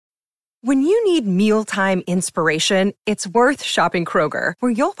When you need mealtime inspiration, it's worth shopping Kroger,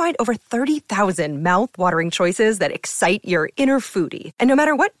 where you'll find over 30,000 mouth-watering choices that excite your inner foodie. And no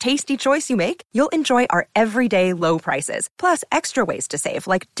matter what tasty choice you make, you'll enjoy our everyday low prices, plus extra ways to save,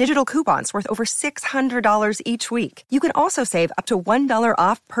 like digital coupons worth over $600 each week. You can also save up to $1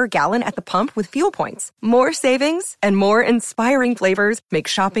 off per gallon at the pump with fuel points. More savings and more inspiring flavors make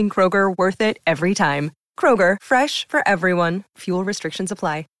shopping Kroger worth it every time. Kroger, fresh for everyone. Fuel restrictions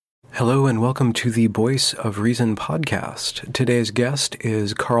apply. Hello and welcome to the Voice of Reason podcast. Today's guest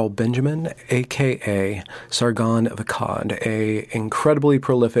is Carl Benjamin, aka Sargon of Akkad, a incredibly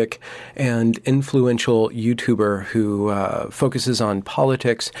prolific and influential YouTuber who focuses on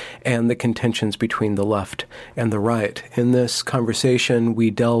politics and the contentions between the left and the right. In this conversation, we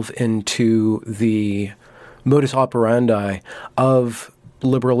delve into the modus operandi of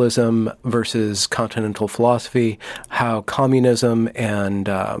liberalism versus continental philosophy, how communism and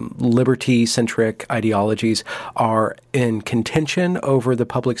liberty-centric ideologies are in contention over the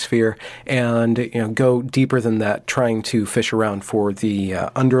public sphere, and go deeper than that, trying to fish around for the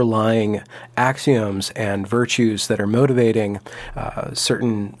underlying axioms and virtues that are motivating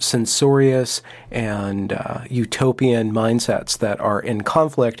certain censorious and utopian mindsets that are in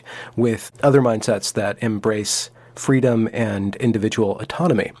conflict with other mindsets that embrace freedom and individual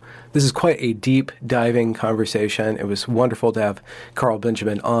autonomy. This is quite a deep diving conversation. It was wonderful to have Carl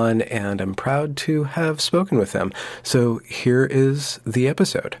Benjamin on, and I'm proud to have spoken with him. So here is the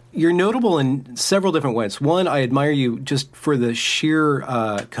episode. You're notable in several different ways. One, I admire you just for the sheer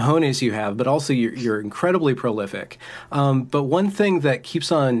cojones you have, but also you're incredibly prolific. But one thing that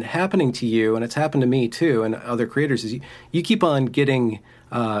keeps on happening to you, and it's happened to me too, and other creators, is you keep on getting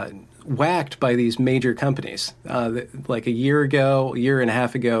whacked by these major companies. Like a year and a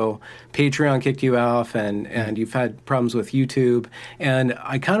half ago, Patreon kicked you off, and you've had problems with YouTube. And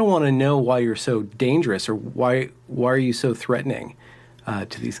I kind of want to know why you're so dangerous, or why are you so threatening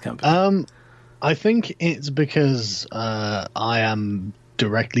to these companies? I think it's because I am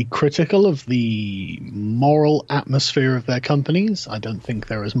directly critical of the moral atmosphere of their companies. I don't think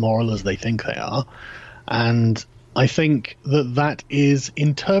they're as moral as they think they are. And I think that is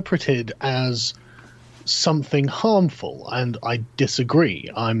interpreted as something harmful, and I disagree.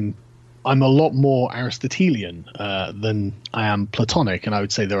 I'm a lot more Aristotelian than I am Platonic, and I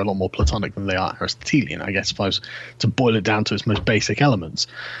would say they're a lot more Platonic than they are Aristotelian, I guess, if I was to boil it down to its most basic elements.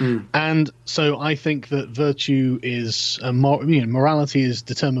 And so I think that virtue is morality is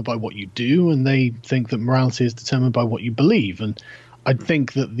determined by what you do, and they think that morality is determined by what you believe. And I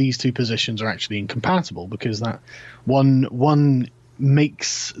think that these two positions are actually incompatible, because that one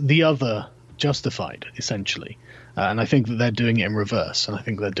makes the other justified, essentially. And I think that they're doing it in reverse, and I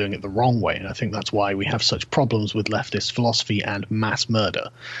think they're doing it the wrong way. And I think that's why we have such problems with leftist philosophy and mass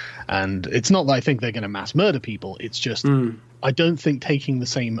murder. And it's not that I think they're going to mass murder people. It's just I don't think taking the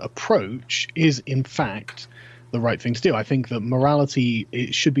same approach is, in fact, the right thing to do. I think that morality,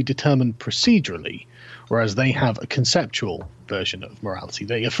 it should be determined procedurally, whereas they have a conceptual version of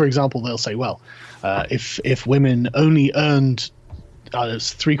morality. For example, they'll say, well, if women only earned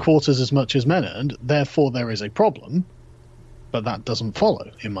 3/4 as much as men earned, therefore there is a problem. But that doesn't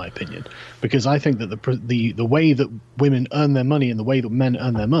follow, in my opinion, because I think that the way that women earn their money and the way that men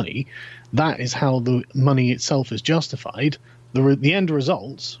earn their money, that is how the money itself is justified. The end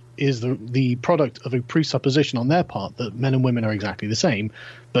result is the product of a presupposition on their part that men and women are exactly the same.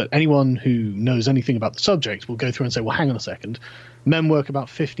 But anyone who knows anything about the subject will go through and say, well, hang on a second. Men work about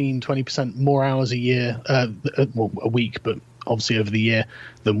 15-20% more hours a year, a week, but obviously over the year,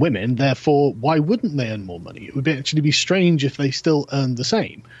 than women. Therefore, why wouldn't they earn more money? It would actually be strange if they still earned the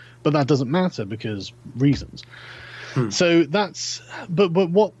same. But that doesn't matter because reasons. So that's but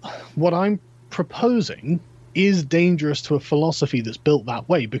what I'm proposing is dangerous to a philosophy that's built that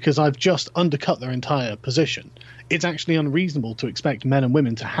way, because I've just undercut their entire position. It's actually unreasonable to expect men and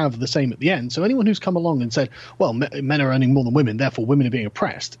women to have the same at the end. So anyone who's come along and said, well, men are earning more than women, therefore women are being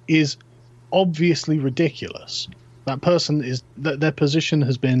oppressed, is obviously ridiculous. That person their position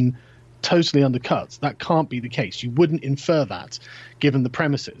has been totally undercut. That can't be the case. You wouldn't infer that given the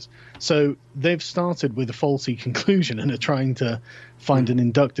premises. So they've started with a faulty conclusion and are trying to find an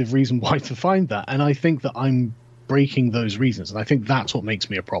inductive reason why to find that. And I think that I'm breaking those reasons. And I think that's what makes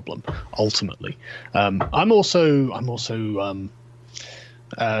me a problem, ultimately. I'm also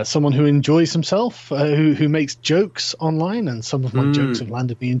someone who enjoys himself, who makes jokes online, and some of my jokes have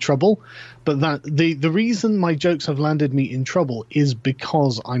landed me in trouble. But that the reason my jokes have landed me in trouble is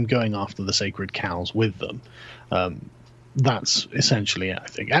because I'm going after the sacred cows with them. That's essentially it, I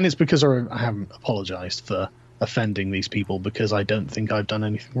think. And it's because I haven't apologized for offending these people, because I don't think I've done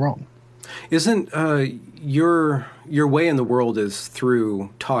anything wrong. Isn't your way in the world is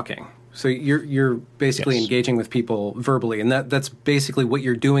through talking? So you're basically engaging with people verbally, and that's basically what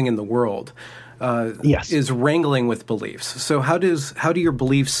you're doing in the world. Is wrangling with beliefs. So how do your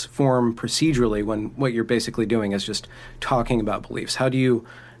beliefs form procedurally when what you're basically doing is just talking about beliefs? How do you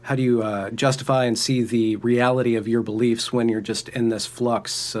justify and see the reality of your beliefs when you're just in this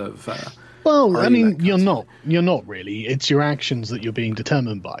flux of? Well, I mean, you're not really. It's your actions that you're being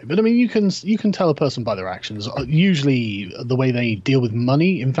determined by. But I mean, you can tell a person by their actions. Usually, the way they deal with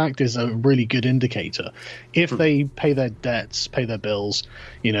money, in fact, is a really good indicator. If they pay their debts, pay their bills,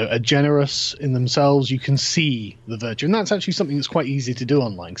 are generous in themselves, you can see the virtue. And that's actually something that's quite easy to do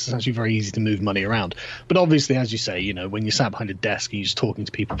online, because it's actually very easy to move money around. But obviously, as you say, when you're sat behind a desk and you're just talking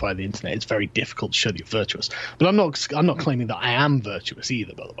to people via the internet, it's very difficult to show that you're virtuous. But I'm not claiming that I am virtuous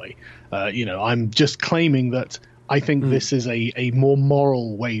either, by the way. I'm just claiming that I think this is a more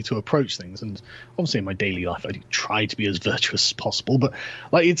moral way to approach things. And obviously in my daily life, I do try to be as virtuous as possible. But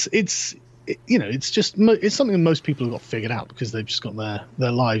like it's something that most people have got figured out, because they've just got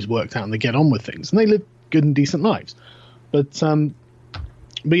their lives worked out and they get on with things and they live good and decent lives. But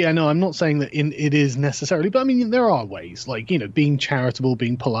yeah, no, I'm not saying that it is necessarily, but I mean, there are ways, like, being charitable,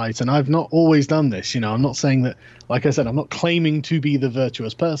 being polite, and I've not always done this, I'm not saying that, like I said, I'm not claiming to be the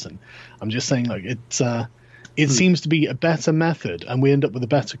virtuous person. I'm just saying, like, it seems to be a better method, and we end up with a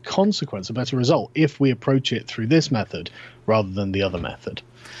better consequence, a better result, if we approach it through this method rather than the other method.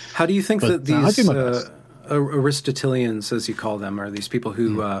 How do you think that these Aristotelians, as you call them, are these people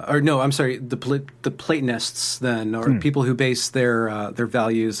who, the Platonists then, or people who base their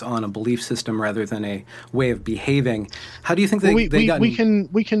values on a belief system rather than a way of behaving? How do you think we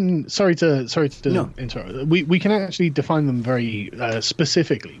can sorry to interrupt. We can actually define them very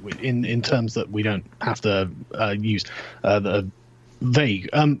specifically in terms that we don't have to use the vague.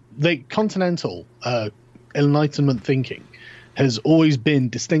 Continental Enlightenment thinking has always been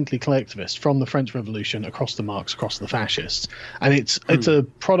distinctly collectivist, from the French Revolution across the Marx, across the fascists, and it's a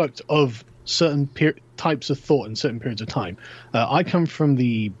product of certain types of thought in certain periods of time. I come from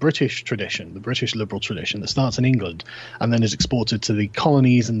the British tradition, the British liberal tradition that starts in England and then is exported to the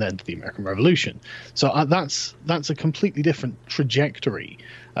colonies and then to the American Revolution. So that's a completely different trajectory.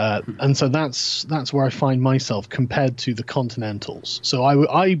 And so that's where I find myself compared to the Continentals. So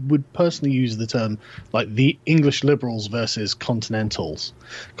I would personally use the term like the English liberals versus Continentals.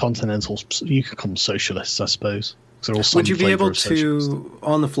 Continentals, you could call them socialists, I suppose. Would you be able to,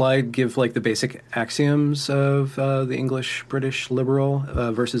 on the fly, give like the basic axioms of the English British liberal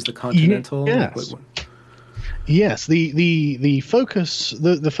versus the Continental? Yes. Yes. The focus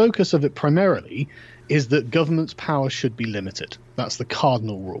of it primarily is that government's power should be limited. That's the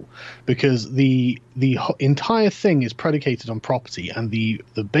cardinal rule, because the entire thing is predicated on property, and the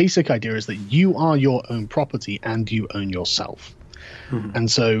basic idea is that you are your own property and you own yourself. Mm-hmm.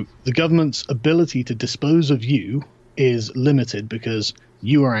 And so the government's ability to dispose of you is limited because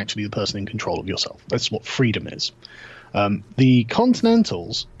you are actually the person in control of yourself. That's what freedom is. The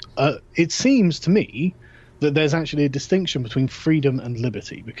Continentals, it seems to me that there's actually a distinction between freedom and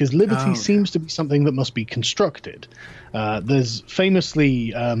liberty, because liberty seems to be something that must be constructed. There's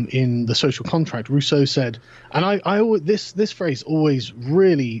famously in The Social Contract, Rousseau said, and I always, this phrase always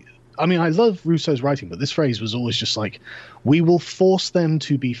really, I mean, I love Rousseau's writing, but this phrase was always just like, we will force them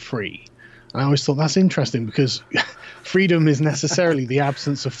to be free. And I always thought that's interesting, because freedom is necessarily the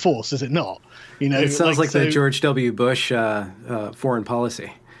absence of force, is it not? It sounds like the George W. Bush foreign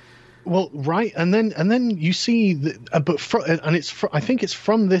policy. Well, right, and then you see, I think it's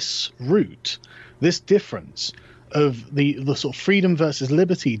from this root, this difference of the sort of freedom versus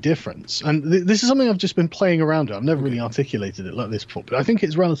liberty difference, and this is something I've just been playing around with. I've never really articulated it like this before, but I think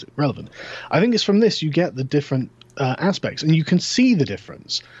it's relevant. I think it's from this you get the different aspects, and you can see the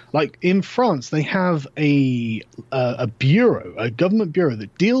difference. Like in France, they have a bureau, a government bureau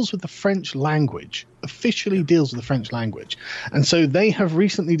that deals with the French language, officially deals with the French language. And so they have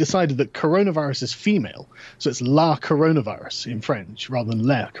recently decided that coronavirus is female. So it's la coronavirus in French rather than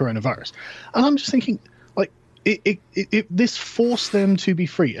le coronavirus. And I'm just thinking, like, this forced them to be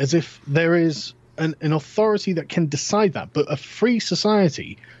free, as if there is an authority that can decide that. But a free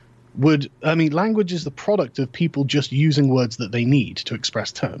society language is the product of people just using words that they need to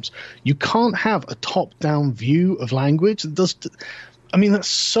express terms. You can't have a top-down view of language. That's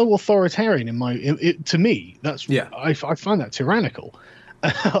so authoritarian to me. I find that tyrannical.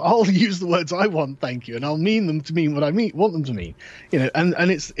 I'll use the words I want, thank you, and I'll mean them to mean what I want them to mean.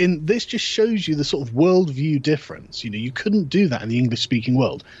 And it's this just shows you the sort of worldview difference. You couldn't do that in the English-speaking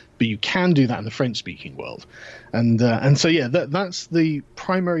world but you can do that in the French-speaking world. And so, yeah, that's the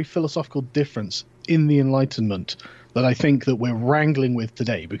primary philosophical difference in the Enlightenment that I think that we're wrangling with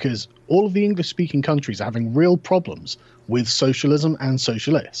today, because all of the English-speaking countries are having real problems with socialism and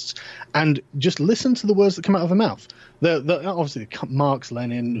socialists. And just listen to the words that come out of their mouth. Obviously, Marx,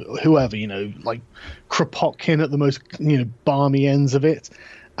 Lenin, whoever, like Kropotkin at the most, balmy ends of it.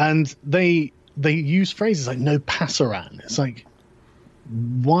 And they use phrases like no passeran. It's like,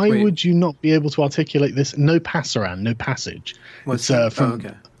 why would you not be able to articulate this? No passeran, no passage. What's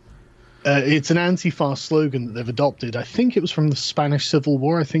okay. It's an Antifa slogan that they've adopted. I think it was from the Spanish Civil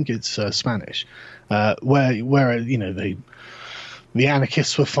War. I think it's Spanish, where the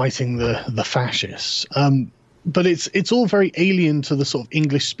anarchists were fighting the fascists. But it's all very alien to the sort of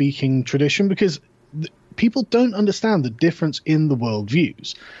English-speaking tradition, because people don't understand the difference in the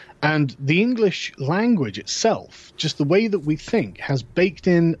worldviews. And the English language itself, just the way that we think, has baked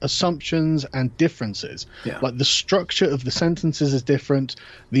in assumptions and differences. Yeah. Like the structure of the sentences is different,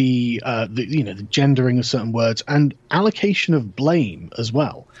 the gendering of certain words, and allocation of blame as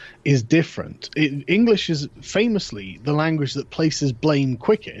well is different. English is famously the language that places blame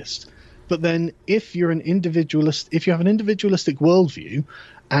quickest. But then if you have an individualistic worldview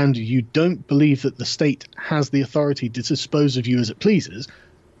and you don't believe that the state has the authority to dispose of you as it pleases,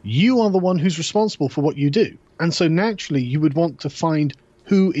 you are the one who's responsible for what you do. And so naturally you would want to find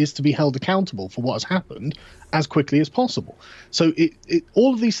who is to be held accountable for what has happened as quickly as possible. So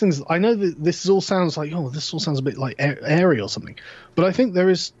all of these things, I know that this all sounds like, this all sounds a bit like airy or something, but I think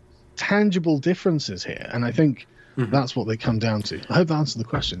there is tangible differences here. And I think that's what they come down to. I hope that answered the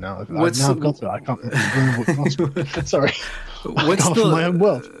question now. I've got to it. I can't remember what Sorry. What's my own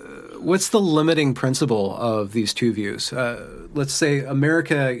world. What's the limiting principle of these two views? Let's say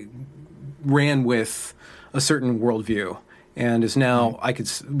America ran with a certain worldview and is now,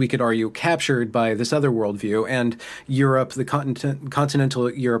 we could argue, captured by this other worldview, and Europe, the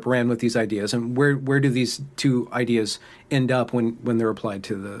continental Europe, ran with these ideas. And where do these two ideas end up when they're applied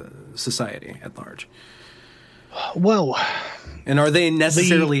to the society at large? Well, and are they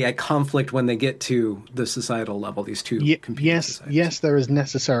necessarily at conflict when they get to the societal level, these two competing societies? Yes, there is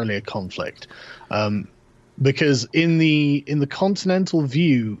necessarily a conflict. Because in the continental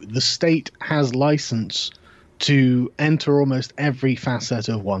view, the state has license to enter almost every facet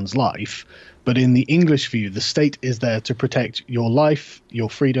of one's life. But in the English view, the state is there to protect your life, your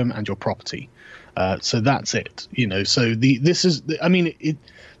freedom, and your property. So that's it. This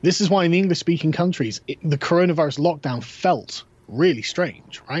is why in the English-speaking countries, the coronavirus lockdown felt really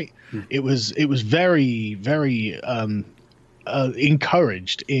strange, right? It was very, very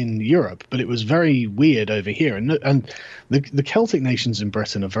encouraged in Europe, but it was very weird over here. And the Celtic nations in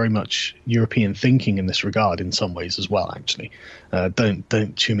Britain are very much European thinking in this regard in some ways as well, actually.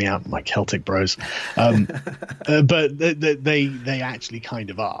 Don't chew me out, my Celtic bros. But they actually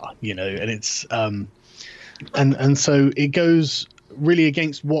kind of are, and it's and so it goes really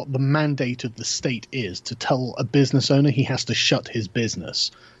against what the mandate of the state is, to tell a business owner he has to shut his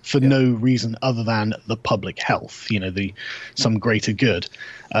business for no reason other than the public health, some greater good.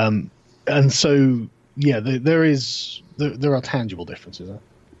 And so, there are tangible differences there.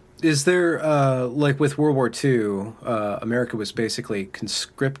 Is there, like with World War II, America was basically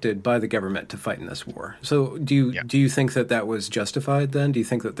conscripted by the government to fight in this war. So do you think that was justified then? Do you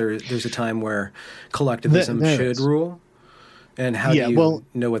think that there's a time where collectivism should rule? And how do you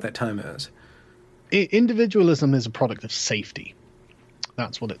know what that time is? Individualism is a product of safety.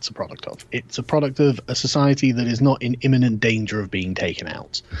 That's what it's a product of. It's a product of a society that is not in imminent danger of being taken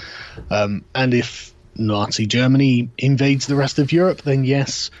out. And if Nazi Germany invades the rest of Europe, then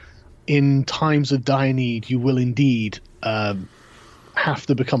yes, in times of dire need, you will indeed have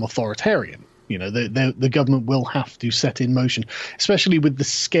to become authoritarian. The government will have to set in motion, especially with the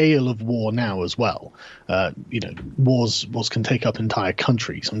scale of war now as well. Wars can take up entire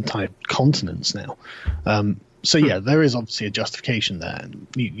countries, entire continents now. There is obviously a justification there. And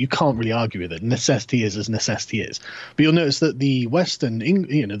you can't really argue with it. Necessity is as necessity is. But you'll notice that the Western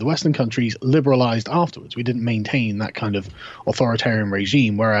countries liberalized afterwards. We didn't maintain that kind of authoritarian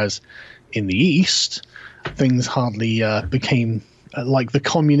regime, whereas in the East, things hardly became like the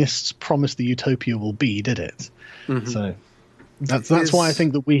communists promised the utopia will be, did it? Mm-hmm. So that's why I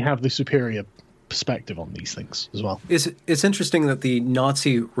think that we have the superior perspective on these things as well. It's interesting that the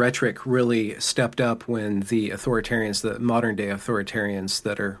Nazi rhetoric really stepped up when the authoritarians, the modern day authoritarians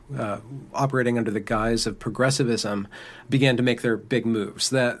that are operating under the guise of progressivism, began to make their big moves.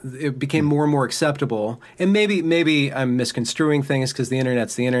 That it became more and more acceptable. And maybe I'm misconstruing things because the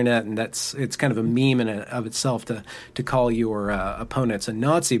internet's the internet, and it's kind of a meme in and of itself to call your opponents a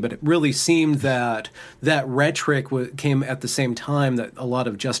Nazi. But it really seemed that rhetoric came at the same time that a lot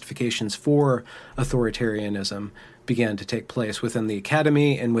of justifications for authoritarianism began to take place within the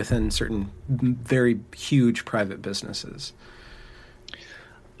academy and within certain very huge private businesses.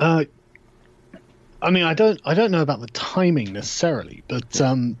 I mean, I don't know about the timing necessarily, but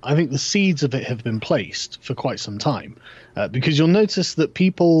I think the seeds of it have been placed for quite some time, because you'll notice that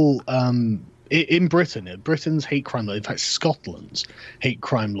people in Britain's hate crime law, in fact, Scotland's hate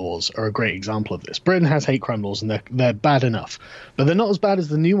crime laws are a great example of this. Britain has hate crime laws, and they're bad enough, but they're not as bad as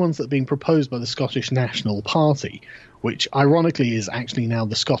the new ones that are being proposed by the Scottish National Party, which ironically is actually now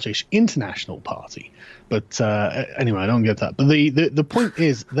the Scottish International Party. But anyway, I don't get that. But the point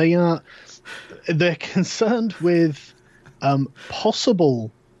is, they're concerned with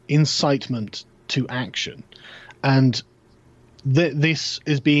possible incitement to action, and this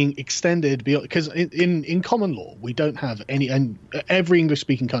is being extended beyond, because in common law we don't have any, and every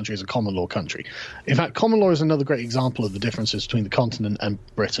English-speaking country is a common law country. In fact, common law is another great example of the differences between the continent and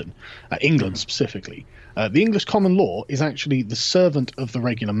Britain, England specifically. The English common law is actually the servant of the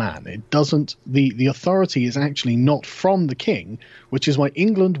regular man. It doesn't. The authority is actually not from the king, which is why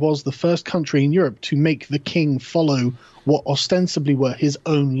England was the first country in Europe to make the king follow what ostensibly were his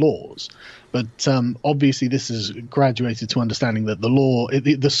own laws. But obviously, this is graduated to understanding that the law,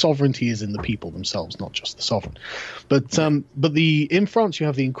 the sovereignty is in the people themselves, not just the sovereign. But in France, you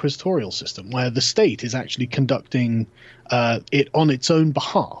have the inquisitorial system, where the state is actually conducting it on its own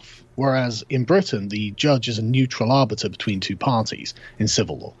behalf, whereas in Britain, the judge is a neutral arbiter between two parties in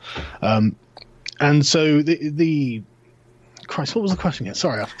civil law. And so the Christ, what was the question again?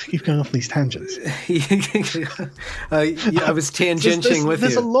 Sorry, I keep going off these tangents. I was tangentially with you.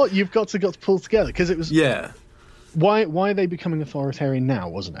 There's a lot you've got to pull together, because it was why are they becoming authoritarian now,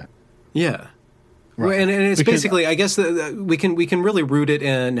 wasn't it? Yeah. Right. And it's basically, I guess we can really root it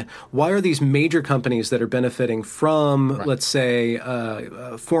in, why are these major companies that are benefiting from, let's say,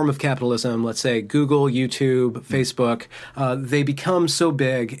 a form of capitalism, let's say Google, YouTube, Facebook, they become so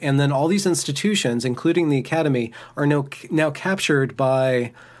big, and then all these institutions, including the academy, are now captured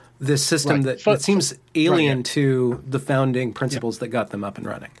by this system that seems alien to the founding principles that got them up and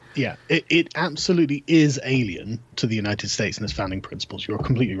running. Yeah, it absolutely is alien to the United States and its founding principles. You're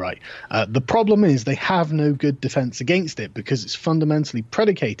completely right. The problem is they have no good defense against it, because it's fundamentally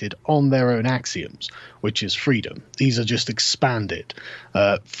predicated on their own axioms, which is freedom. These are just expanded.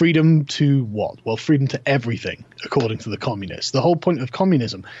 Freedom to what? Well, freedom to everything, according to the communists. The whole point of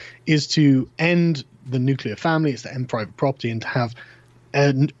communism is to end the nuclear family, it's to end private property, and to have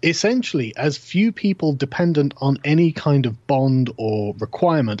essentially as few people dependent on any kind of bond or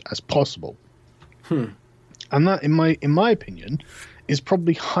requirement as possible. And that, in my opinion, is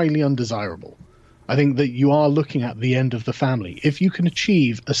probably highly undesirable. I think that you are looking at the end of the family. If you can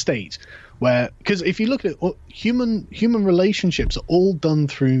achieve a state where, because if you look at it, human relationships are all done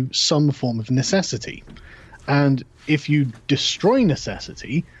through some form of necessity. And if you destroy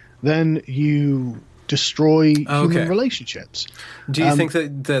necessity, then you destroy human relationships. Do you think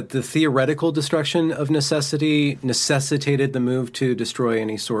that the theoretical destruction of necessity necessitated the move to destroy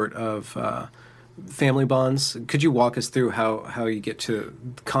any sort of family bonds? Could you walk us through how you get to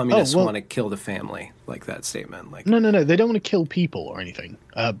communists want to kill the family, like that statement? Like, no, they don't want to kill people or anything,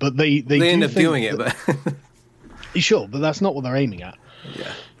 but they end up doing it. But sure, but that's not what they're aiming at.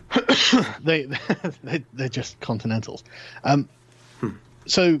 Yeah, they're just continentals.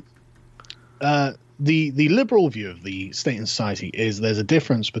 So. The liberal view of the state and society is there's a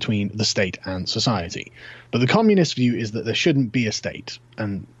difference between the state and society. But the communist view is that there shouldn't be a state.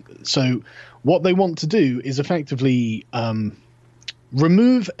 And so what they want to do is effectively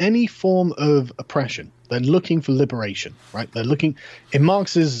remove any form of oppression. They're looking for liberation, right? They're looking, in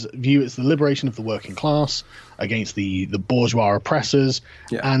Marx's view, it's the liberation of the working class against the bourgeois oppressors,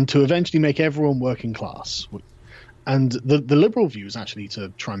 and to eventually make everyone working class. And the liberal view is actually to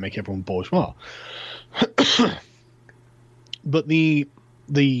try and make everyone bourgeois. But the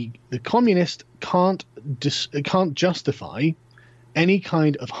communist can't justify any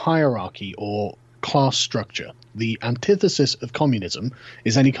kind of hierarchy or class structure. The antithesis of communism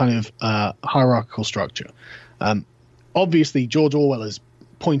is any kind of hierarchical structure. Obviously, George Orwell is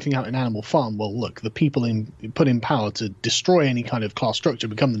pointing out in Animal Farm, well, look, the people put in power to destroy any kind of class structure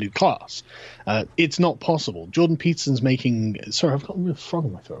become the new class. It's not possible. Jordan Peterson's making... Sorry, I've got a real frog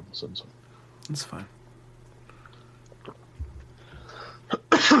in my throat. That's fine.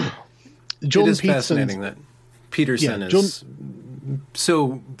 Jordan it is fascinating that Peterson is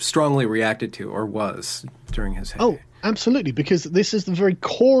so strongly reacted to, or was, during his heyday. Oh, absolutely, because this is the very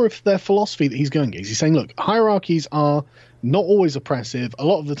core of their philosophy that he's going against. He's saying, look, hierarchies are not always oppressive. A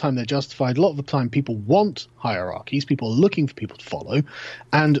lot of the time they're justified. A lot of the time people want hierarchies. People are looking for people to follow.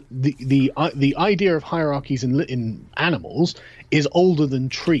 And the idea of hierarchies in animals is older than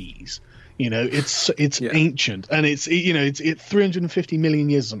trees. You know, it's ancient, and it's 350 million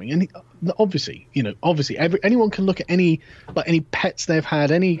years or something. And obviously, anyone can look at any pets they've had,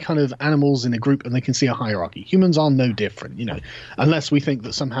 any kind of animals in a group, and they can see a hierarchy. Humans are no different, unless we think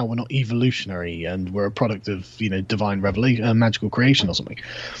that somehow we're not evolutionary and we're a product of divine revelation, magical creation or something.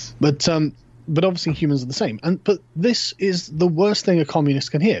 But obviously humans are the same. But this is the worst thing a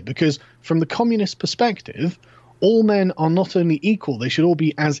communist can hear, because from the communist perspective, all men are not only equal, they should all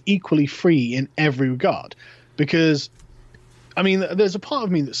be as equally free in every regard. Because, I mean, there's a part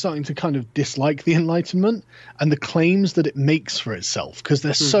of me that's starting to kind of dislike the Enlightenment and the claims that it makes for itself, because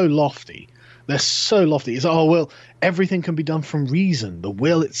they're so lofty. They're so lofty. It's, oh, well, everything can be done from reason. The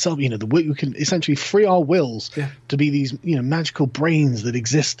will itself, the will, we can essentially free our wills to be these, magical brains that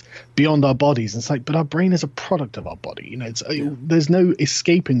exist beyond our bodies. And it's like, but our brain is a product of our body. There's no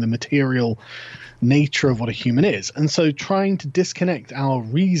escaping the material nature of what a human is. And so trying to disconnect our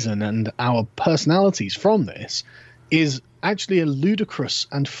reason and our personalities from this is actually a ludicrous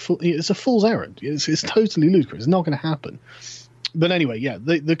and it's a fool's errand. It's totally ludicrous. It's not going to happen. But anyway,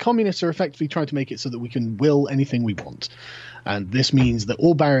 the communists are effectively trying to make it so that we can will anything we want. And this means that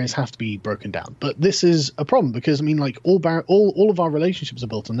all barriers have to be broken down. But this is a problem because, I mean, like all of our relationships are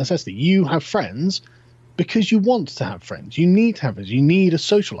built on necessity. You have friends because you want to have friends. You need to have friends. You need a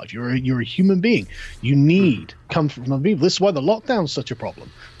social life. You're a human being. You need comfort from other people. This is why the lockdown's such a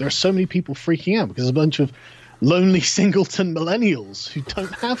problem. There are so many people freaking out because there's a bunch of lonely singleton millennials who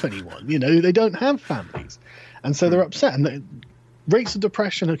don't have anyone. They don't have families. And so they're upset. And the rates of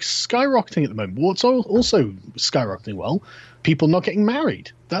depression are skyrocketing at the moment. What's also skyrocketing? Well, people not getting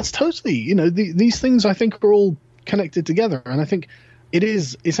married. That's totally, these things I think are all connected together. And I think it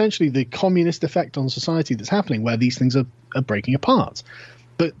is essentially the communist effect on society that's happening where these things are breaking apart.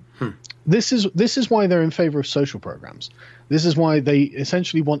 But this is why they're in favor of social programs. This is why they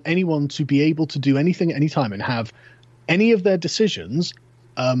essentially want anyone to be able to do anything at any time and have any of their decisions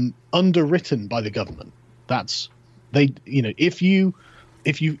underwritten by the government. That's if you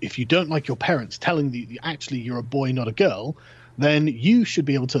don't like your parents telling you actually you're a boy, not a girl, then you should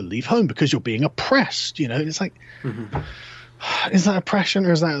be able to leave home because you're being oppressed. It's like, is that oppression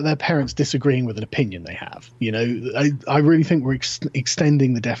or is that their parents disagreeing with an opinion they have? I really think we're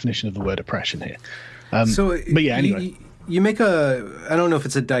extending the definition of the word oppression here. But yeah, anyway. You make I don't know if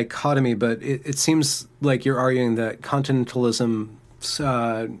it's a dichotomy, but it seems like you're arguing that continentalism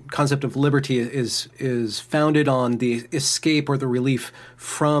concept of liberty is founded on the escape or the relief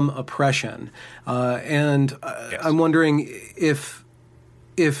from oppression, and yes. I'm wondering if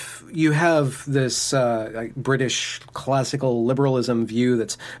you have this British classical liberalism view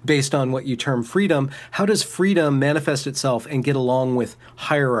that's based on what you term freedom, how does freedom manifest itself and get along with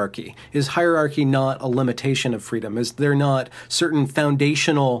hierarchy? Is hierarchy not a limitation of freedom? Is there not certain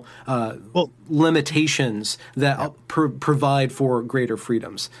foundational limitations that provide for greater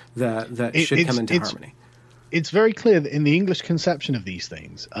freedom that should come into harmony? It's very clear that in the English conception of these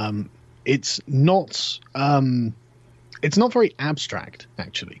things, it's not very abstract,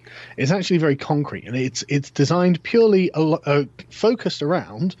 actually. It's actually very concrete, and it's designed purely focused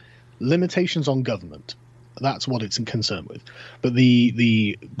around limitations on government. That's what it's concerned with. But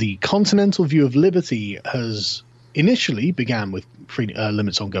the continental view of liberty has initially began with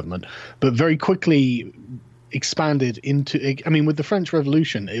limits on government, but very quickly expanded into. I mean, with the French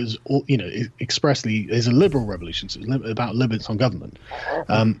Revolution, it was expressly is a liberal revolution, so it's about limits on government.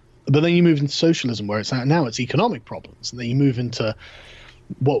 But then you move into socialism, where it's now it's economic problems. And then you move into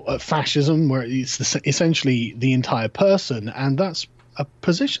fascism, where it's essentially the entire person, and that's a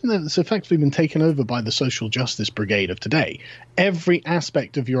position that's effectively been taken over by the social justice brigade of today. Every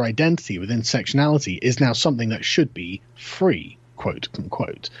aspect of your identity within sectionality is now something that should be free, quote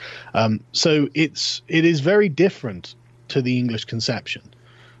unquote. So it is very different to the English conception.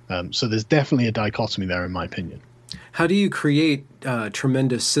 So there's definitely a dichotomy there, in my opinion. How do you create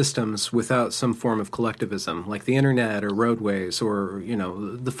tremendous systems without some form of collectivism, like the internet or roadways or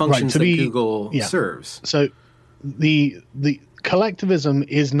the functions that Google serves? So the collectivism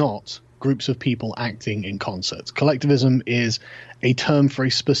is not groups of people acting in concert. Collectivism is a term for a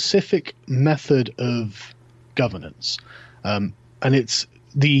specific method of governance. And it's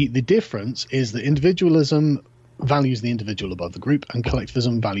the difference is that individualism values the individual above the group, and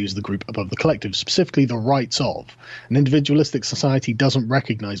collectivism values the group above the collective, specifically the rights of. An individualistic society doesn't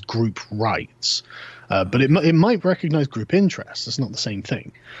recognize group rights, but it might recognize group interests. It's not the same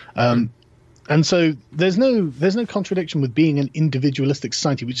thing. And so there's no contradiction with being an individualistic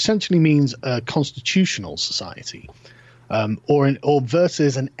society, which essentially means a constitutional society, or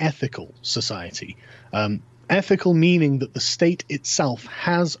versus an ethical society. Ethical meaning that the state itself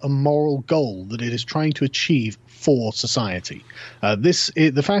has a moral goal that it is trying to achieve for society.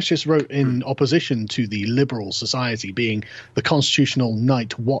 The fascists wrote in opposition to the liberal society being the constitutional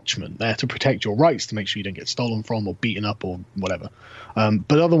night watchman, there to protect your rights, to make sure you don't get stolen from or beaten up or whatever.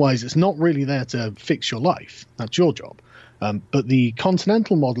 But otherwise, it's not really there to fix your life. That's your job. But the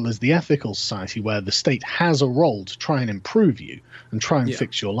continental model is the ethical society where the state has a role to try and improve you and try and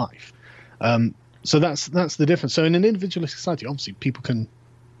fix your life. So that's the difference. So in an individualistic society, obviously people can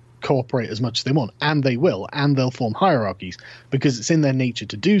cooperate as much as they want, and they will, and they'll form hierarchies because it's in their nature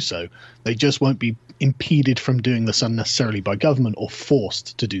to do so. They just won't be impeded from doing this unnecessarily by government or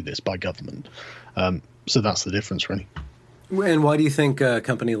forced to do this by government. So that's the difference, really. And why do you think a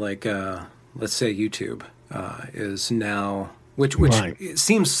company like, let's say, YouTube is now... Which right.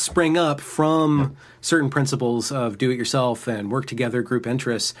 seems to spring up from certain principles of do-it-yourself and work together, group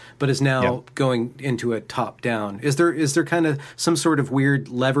interests, but is now going into a top-down. Is there kind of some sort of weird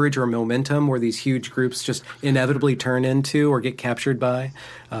leverage or momentum where these huge groups just inevitably turn into or get captured by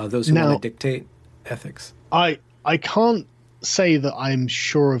those who want to dictate ethics? I can't say that I'm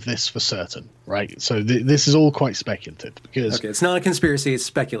sure of this for certain, right? So this is all quite speculative because... Okay, it's not a conspiracy, it's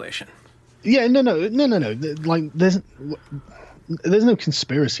speculation. Yeah, no. Like, there's no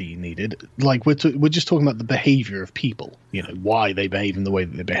conspiracy needed. Like, we're just talking about the behavior of people, why they behave in the way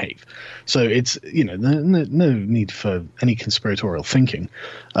that they behave. So it's, no need for any conspiratorial thinking.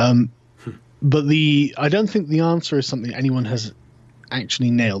 But I don't think the answer is something anyone has actually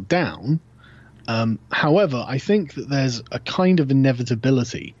nailed down. However, I think that there's a kind of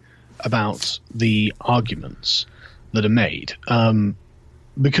inevitability about the arguments that are made.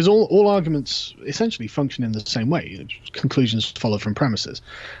 Because all arguments essentially function in the same way. Conclusions follow from premises.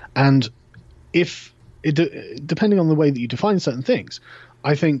 And depending on the way that you define certain things,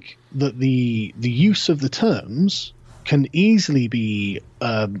 I think that the use of the terms can easily be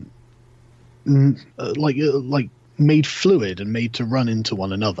like made fluid and made to run into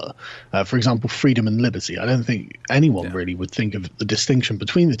one another. For example, freedom and liberty. I don't think anyone really would think of the distinction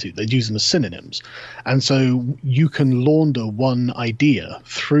between the two. They'd use them as synonyms. And so you can launder one idea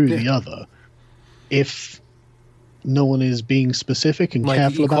through the other if no one is being specific and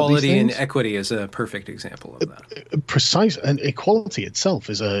careful about these things. Equality and equity is a perfect example of that. Precise. And equality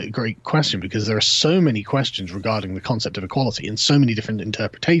itself is a great question because there are so many questions regarding the concept of equality and so many different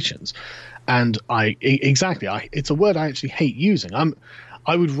interpretations. And it's a word I actually hate using.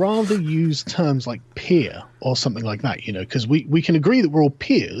 I would rather use terms like peer or something like that, because we can agree that we're all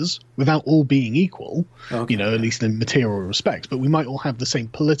peers without all being equal, at least in material respects, but we might all have the same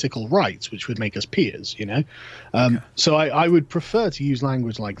political rights, which would make us peers, So I would prefer to use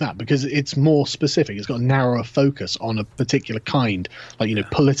language like that because it's more specific. It's got a narrower focus on a particular kind, like,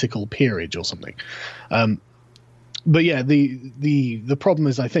 political peerage or something. But yeah, the problem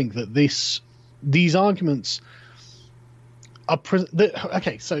is, I think that these arguments are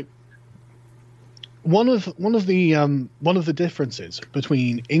okay. So one of the differences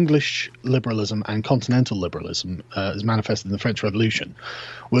between English liberalism and continental liberalism, as manifested in the French Revolution,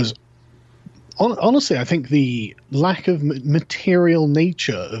 was honestly, I think, the lack of material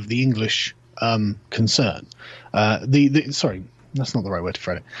nature of the English concern. Sorry, that's not the right word to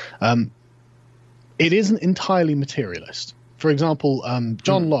phrase it. It isn't entirely materialist. For example,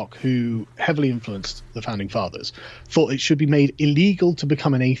 John Locke, who heavily influenced the Founding Fathers, thought it should be made illegal to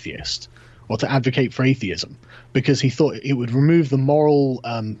become an atheist or to advocate for atheism because he thought it would remove the moral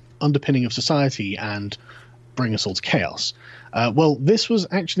underpinning of society and bring us all to chaos. Well, this was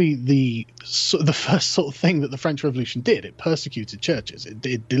actually the first sort of thing that the French Revolution did. It persecuted churches.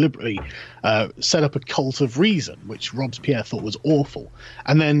 It deliberately set up a cult of reason, which Robespierre thought was awful.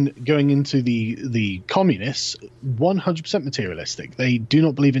 And then going into the communists, 100% materialistic. They do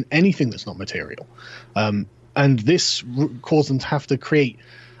not believe in anything that's not material. And this caused them to have to create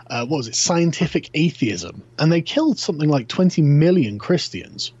scientific atheism. And they killed something like 20 million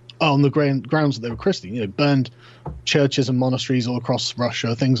Christians on the grounds that they were Christian. You know, burned churches and monasteries all across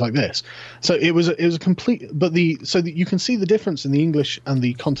Russia, things like this. So it was a complete. But you can see the difference in the English and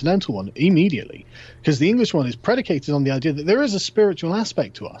the continental one immediately, because the English one is predicated on the idea that there is a spiritual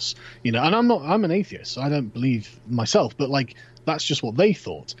aspect to us. You know, and I'm an atheist, so I don't believe myself, but like that's just what they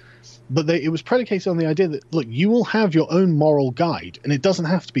thought. But it was predicated on the idea that, look, you will have your own moral guide, and it doesn't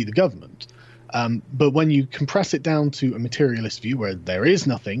have to be the government. But when you compress it down to a materialist view where there is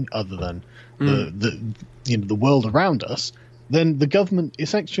nothing other than the world around us, then the government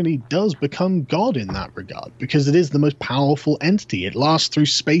essentially does become God in that regard, because it is the most powerful entity. It lasts through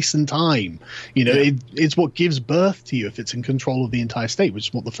space and time. You know, it's what gives birth to you if it's in control of the entire state, which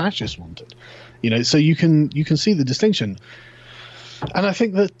is what the fascists wanted. You know, so you can see the distinction. And I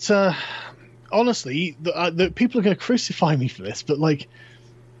think that, honestly, the people are going to crucify me for this, but like,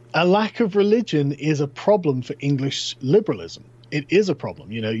 a lack of religion is a problem for English liberalism. It is a problem,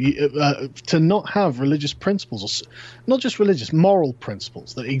 you know, to not have religious principles, or not just religious, moral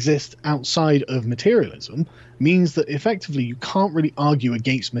principles that exist outside of materialism, means that effectively you can't really argue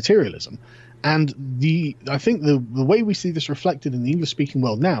against materialism. And I think the way we see this reflected in the English-speaking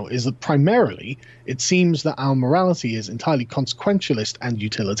world now is that primarily it seems that our morality is entirely consequentialist and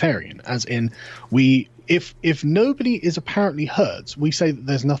utilitarian, as in if nobody is apparently hurt, we say that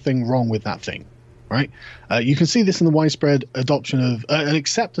there's nothing wrong with that thing, right? You can see this in the widespread adoption of an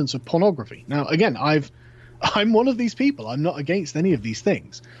acceptance of pornography. Now, again, I'm one of these people. I'm not against any of these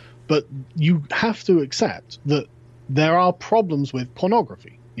things, but you have to accept that there are problems with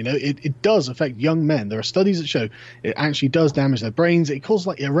pornography. You know, it does affect young men. There are studies that show it actually does damage their brains. It causes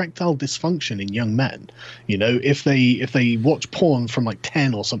like erectile dysfunction in young men. You know, if they watch porn from like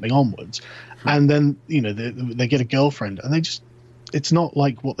 10 or something onwards, and then, you know, they get a girlfriend and it's not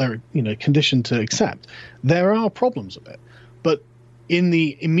like what they're, you know, conditioned to accept. There are problems with it. But in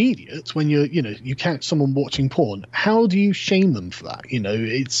the immediate, when you catch someone watching porn, how do you shame them for that? You know,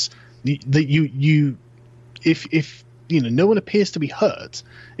 it's that if you know, no one appears to be hurt,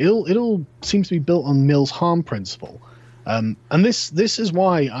 it all seems to be built on Mill's harm principle, and this is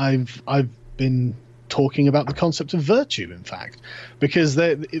why I've been talking about the concept of virtue, in fact, because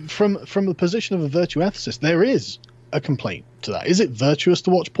from the position of a virtue ethicist, there is a complaint to that. Is it virtuous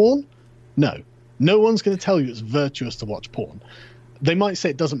to watch porn? No one's going to tell you it's virtuous to watch porn. They might say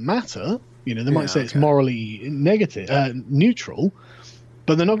it doesn't matter, you know, they might say it's morally neutral,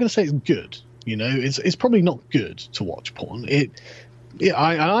 but they're not going to say it's good. You know, it's probably not good to watch porn.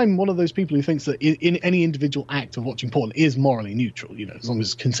 I'm one of those people who thinks that in any individual act of watching porn is morally neutral, you know, as long as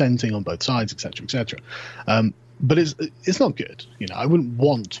it's consenting on both sides, etc., etc. But it's not good. You know, I wouldn't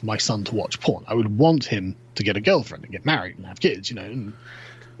want my son to watch porn. I would want him to get a girlfriend and get married and have kids, you know. And,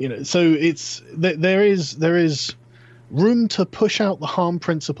 you know, so there is room to push out the harm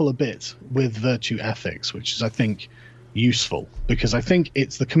principle a bit with virtue ethics, which is, I think, useful, because I think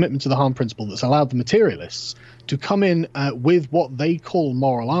it's the commitment to the harm principle that's allowed the materialists to come in with what they call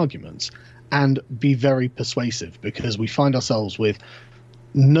moral arguments and be very persuasive, because we find ourselves with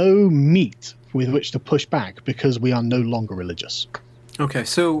no meat with which to push back because we are no longer religious. Okay,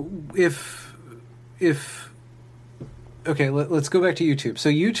 so let's go back to YouTube. So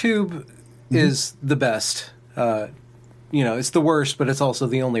YouTube is the best. You know, it's the worst, but it's also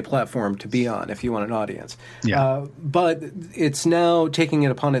the only platform to be on if you want an audience. Yeah. But it's now taking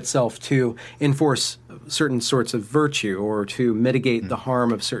it upon itself to enforce certain sorts of virtue, or to mitigate the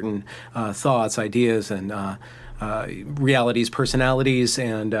harm of certain thoughts, ideas, and realities, personalities,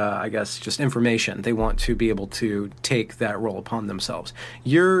 and I guess just information. They want to be able to take that role upon themselves.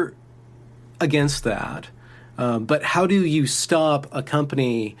 You're against that, but how do you stop a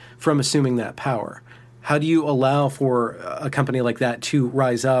company from assuming that power? How do you allow for a company like that to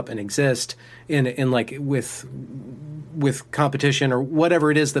rise up and exist in like with competition or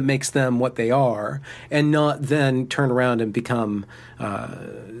whatever it is that makes them what they are, and not then turn around and become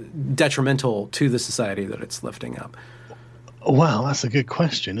detrimental to the society that it's lifting up? Well, that's a good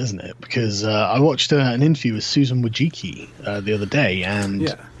question, isn't it? Because I watched an interview with Susan Wojcicki the other day,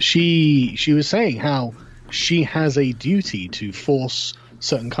 and she was saying how she has a duty to force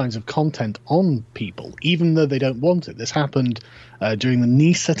certain kinds of content on people, even though they don't want it. This happened during the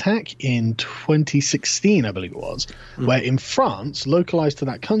Nice attack in 2016, I believe it was, where in France, localized to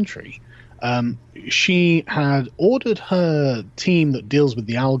that country, she had ordered her team that deals with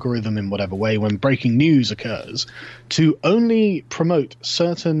the algorithm in whatever way when breaking news occurs to only promote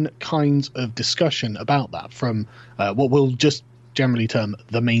certain kinds of discussion about that from what we'll just generally term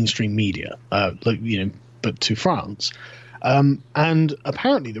the mainstream media, but to France. And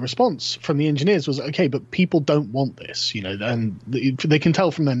apparently the response from the engineers was, okay, but people don't want this, and they can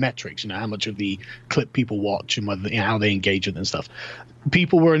tell from their metrics, how much of the clip people watch and whether, how they engage with it and stuff.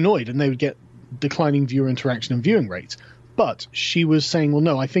 People were annoyed and they would get declining viewer interaction and viewing rates. But she was saying, well,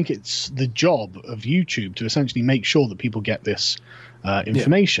 no, I think it's the job of YouTube to essentially make sure that people get this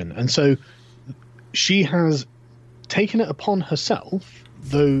information. Yeah. And so she has taken it upon herself,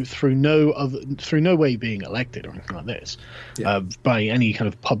 though through no way being elected or anything like this, by any kind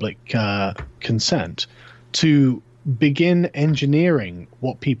of public consent, to begin engineering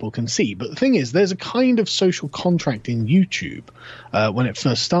what people can see. But the thing is, there's a kind of social contract in YouTube when it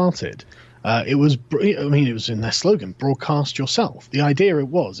first started. It was in their slogan, broadcast yourself. The idea it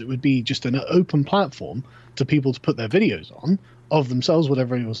would be just an open platform to people to put their videos on of themselves,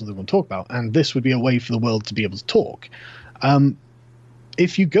 whatever it was that they want to talk about. And this would be a way for the world to be able to talk.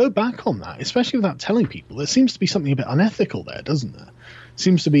 If you go back on that, especially without telling people, there seems to be something a bit unethical there, doesn't there? It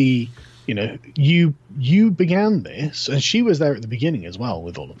seems to be, you began this, and she was there at the beginning as well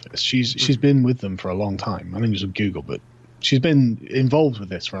with all of this. She's been with them for a long time. I mean, it was on Google, but she's been involved with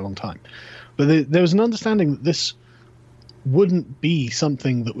this for a long time. But there was an understanding that this wouldn't be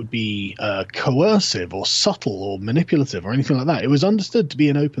something that would be coercive or subtle or manipulative or anything like that. It was understood to be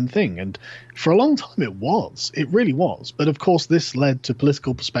an open thing. And for a long time it was. It really was. But of course this led to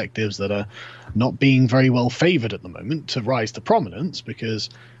political perspectives that are not being very well favored at the moment to rise to prominence,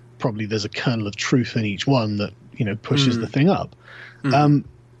 because probably there's a kernel of truth in each one that, pushes the thing up.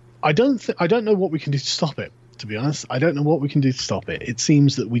 I don't know what we can do to stop it. To be honest, I don't know what we can do to stop it. It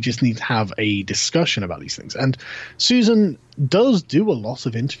seems that we just need to have a discussion about these things. And Susan does do a lot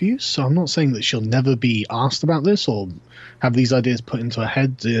of interviews, so I'm not saying that she'll never be asked about this or have these ideas put into her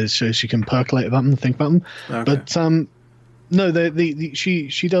head so she can percolate about them and think about them. Okay. But no,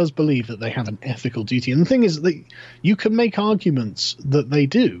 she does believe that they have an ethical duty. And the thing is that you can make arguments that they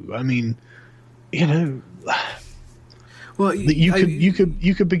do. I mean, well, you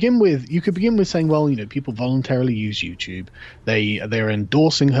could begin with saying, well, people voluntarily use YouTube. They're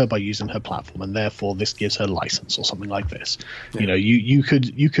endorsing her by using her platform, and therefore this gives her license or something like this. Yeah. You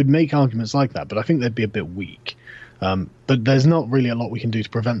could make arguments like that, but I think they'd be a bit weak. But there's not really a lot we can do to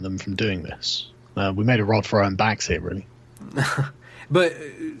prevent them from doing this. We made a rod for our own backs here, really. But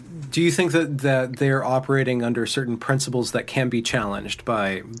do you think that they're operating under certain principles that can be challenged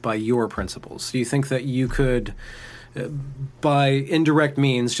by your principles? Do you think that you could, by indirect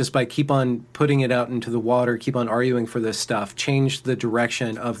means, just by keep on putting it out into the water, keep on arguing for this stuff, change the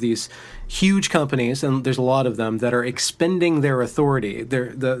direction of these huge companies, and there's a lot of them, that are expending their authority?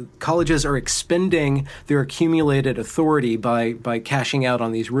 The colleges are expending their accumulated authority by cashing out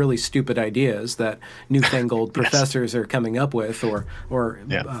on these really stupid ideas that newfangled professors are coming up with or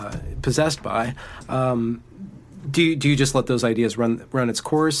possessed by. Do you just let those ideas run its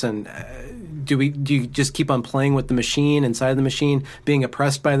course, and do you just keep on playing with the machine, inside the machine, being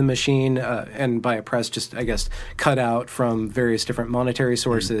oppressed by the machine, and by oppressed, just, I guess, cut out from various different monetary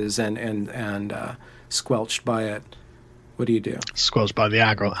sources and squelched by it? What do you do? Squelched by the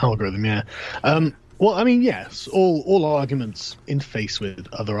algorithm, yeah. Well, I mean, yes, all arguments interface with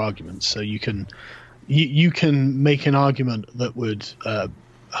other arguments, so you can make an argument that would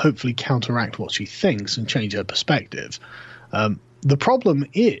hopefully counteract what she thinks and change her perspective. The problem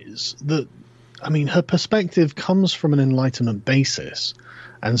is that, I mean, her perspective comes from an Enlightenment basis,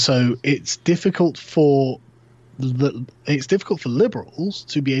 and so it's difficult for liberals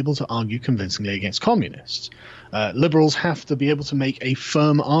to be able to argue convincingly against communists. Liberals have to be able to make a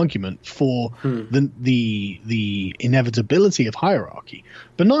firm argument for the inevitability of hierarchy.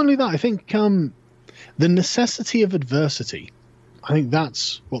 But not only that, I think the necessity of adversity. I think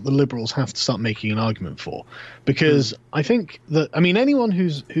that's what the liberals have to start making an argument for, because I think that, I mean, anyone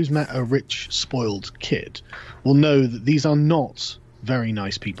who's met a rich, spoiled kid will know that these are not very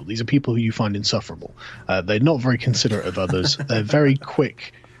nice people. These are people who you find insufferable. They're not very considerate of others. They're very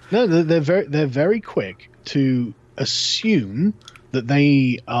quick. No, they're very quick to assume that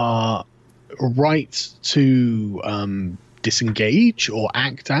they are right to disengage or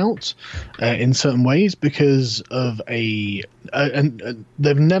act out in certain ways because of and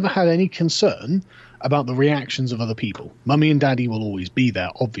they've never had any concern about the reactions of other people. Mummy and daddy will always be there,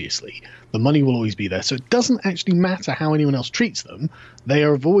 obviously. The money will always be there. So it doesn't actually matter how anyone else treats them. They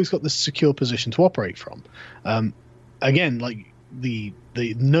have always got this secure position to operate from. Again, like, the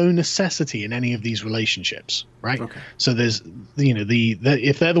no necessity in any of these relationships, right? Okay. So there's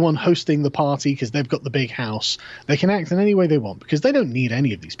if they're the one hosting the party because they've got the big house, they can act in any way they want because they don't need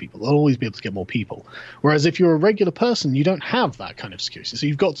any of these people. They'll always be able to get more people. Whereas if you're a regular person, you don't have that kind of security. So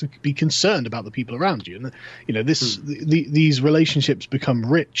you've got to be concerned about the people around you, and these relationships become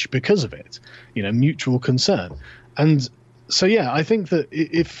rich because of it. Mutual concern, and so yeah, I think that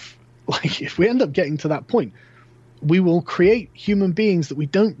if we end up getting to that point, we will create human beings that we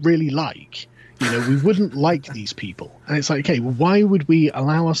don't really like. We wouldn't like these people. And it's like, okay, well, why would we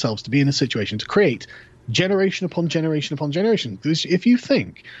allow ourselves to be in a situation to create generation upon generation upon generation? Because if you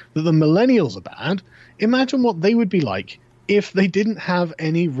think that the millennials are bad, imagine what they would be like if they didn't have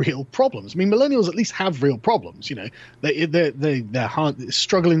any real problems. I mean, millennials at least have real problems. They're hard,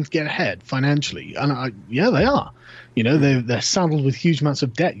 struggling to get ahead financially. And they are. They're saddled with huge amounts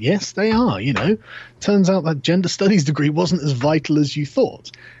of debt. Yes, they are. Turns out that gender studies degree wasn't as vital as you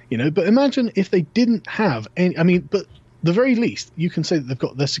thought. But imagine if they didn't have any. I mean, but the very least, you can say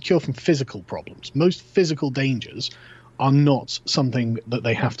that they're secure from physical problems. Most physical dangers are not something that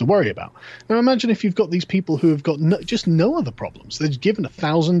they have to worry about. Now, imagine if you've got these people who have got just no other problems. They're given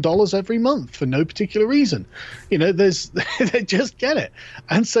 $1,000 every month for no particular reason. They just get it,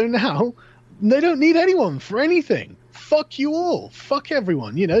 and so now they don't need anyone for anything. Fuck you all. Fuck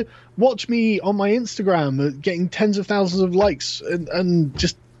everyone. Watch me on my Instagram getting tens of thousands of likes and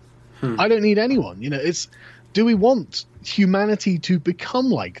just I don't need anyone. Do we want humanity to become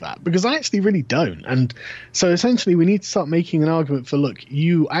like that? Because I actually really don't. And so essentially we need to start making an argument for, look,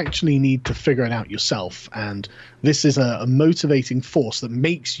 you actually need to figure it out yourself. And this is a motivating force that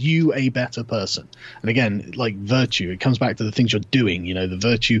makes you a better person. And again, like virtue, it comes back to the things you're doing. The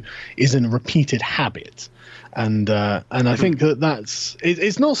virtue is in a repeated habit. And I think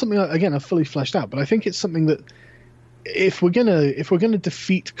it's not something, again, I've fully fleshed out, but I think it's something that if we're gonna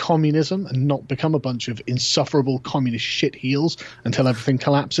defeat communism and not become a bunch of insufferable communist shit-heels until everything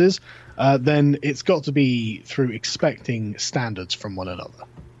collapses, then it's got to be through expecting standards from one another.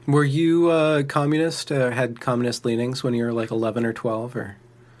 Were you communist, had communist leanings when you were like 11 or 12 or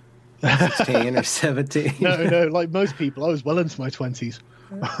 16 or 17? No, like most people, I was well into my 20s.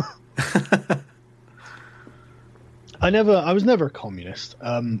 I was never a communist.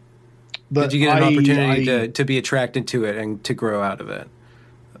 But did you get an opportunity to be attracted to it and to grow out of it?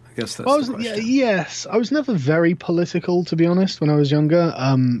 I guess that's the question. Yes. I was never very political, to be honest, when I was younger.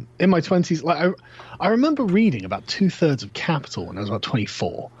 In my 20s, I remember reading about 2/3 of Capital when I was about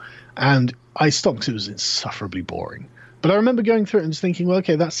 24, and I stopped because it was insufferably boring. But I remember going through it and just thinking, well,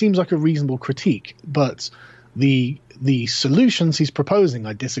 okay, that seems like a reasonable critique, but the solutions he's proposing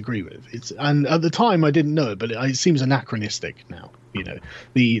I disagree with. And at the time I didn't know it, but it seems anachronistic now.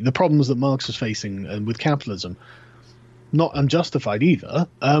 The problems that Marx was facing with capitalism, not unjustified either,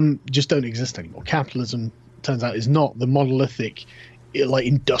 just don't exist anymore. Capitalism, turns out, is not the monolithic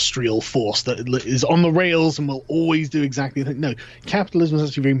industrial force that is on the rails and will always do exactly the thing. No, capitalism is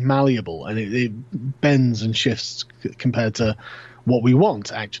actually very malleable, and it bends and shifts compared to what we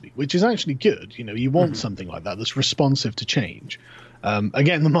want, actually, which is actually good. You want something like that that's responsive to change.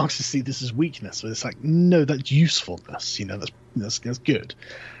 Again, the Marxists see this as weakness, but it's like, no, that's usefulness. That's good.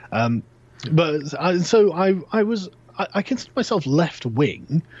 I consider myself left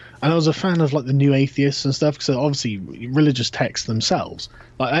wing, and I was a fan of the New Atheists and stuff. So obviously, religious texts themselves,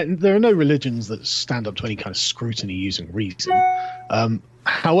 there are no religions that stand up to any kind of scrutiny using reason.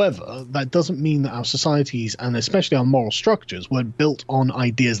 However, that doesn't mean that our societies, and especially our moral structures, were built on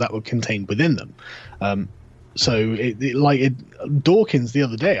ideas that were contained within them. Dawkins the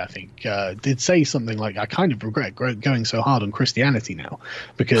other day, I think, did say something like, I kind of regret going so hard on Christianity now,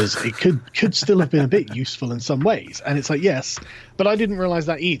 because it could still have been a bit useful in some ways. And it's like, yes, but I didn't realize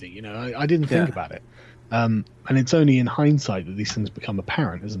that either. I didn't think about it. And it's only in hindsight that these things become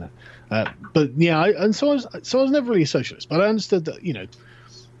apparent, isn't it? So I was never really a socialist, but I understood that,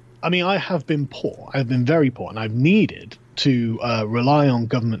 I have been poor. I've been very poor, and I've needed to rely on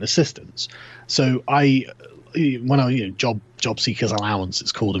government assistance. So job seekers allowance,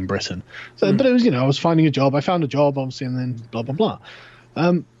 it's called in Britain. So, but it was, I was finding a job. I found a job, obviously, and then blah blah blah.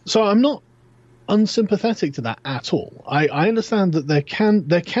 So I'm not unsympathetic to that at all. I understand that there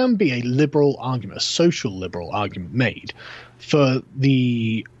can be a liberal argument, a social liberal argument made for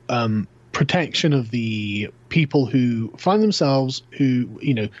the protection of the people who find themselves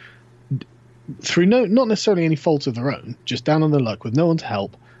through not necessarily any fault of their own, just down on their luck with no one to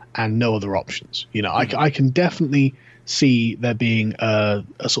help and no other options. I can definitely see there being a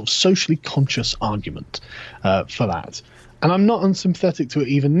sort of socially conscious argument for that. And I'm not unsympathetic to it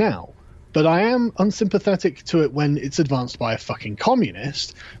even now. But I am unsympathetic to it when it's advanced by a fucking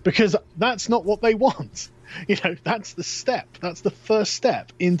communist, because that's not what they want. You know, that's the step. That's the first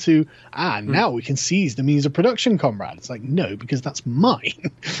step into, now we can seize the means of production, comrade. It's like, no, because that's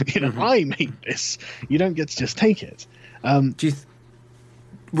mine. You know, I made this. You don't get to just take it.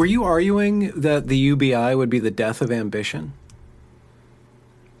 Were you arguing that the UBI would be the death of ambition?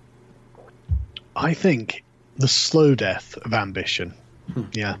 I think the slow death of ambition.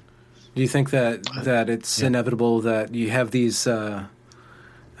 Yeah. Do you think that it's inevitable that you have these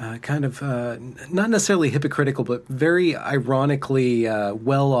kind of not necessarily hypocritical, but very ironically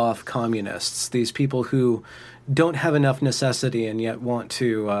well-off communists, these people who don't have enough necessity and yet want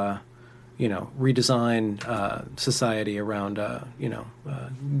to redesign society around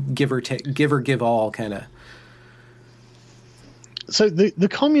give or take, give or give all kind of. So the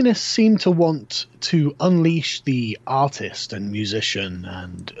communists seem to want to unleash the artist and musician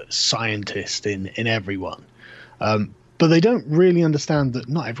and scientist in everyone. But they don't really understand that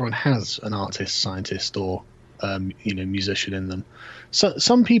not everyone has an artist, scientist, or musician in them. So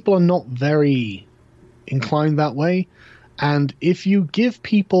some people are not very inclined that way. And if you give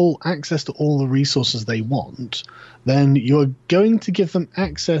people access to all the resources they want, then you're going to give them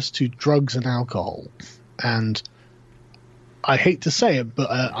access to drugs and alcohol. And I hate to say it,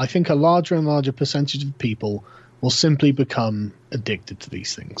 but I think a larger and larger percentage of people will simply become addicted to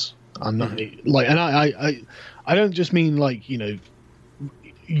these things. I'm not like, and I don't just mean like,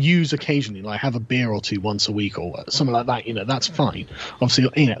 use occasionally, like have a beer or two once a week or something like that. That's fine.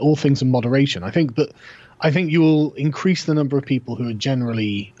 Obviously, all things in moderation. I think you will increase the number of people who are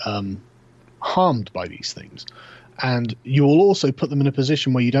generally harmed by these things. And you will also put them in a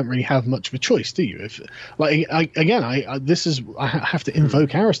position where you don't really have much of a choice, do you? If, like, I have to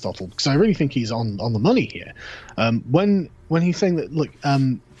invoke Aristotle, because I really think he's on the money here. When he's saying that, look,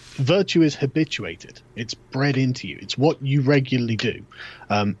 virtue is habituated, it's bred into you, it's what you regularly do.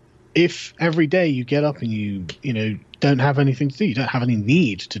 If every day you get up and you don't have anything to do, you don't have any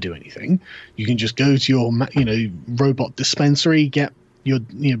need to do anything, you can just go to your robot dispensary, get your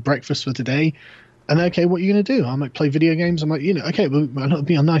breakfast for today. And okay, what are you going to do? I might play video games. I might, okay, well, it'll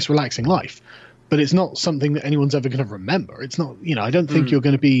be a nice, relaxing life. But it's not something that anyone's ever going to remember. It's not, I don't think you're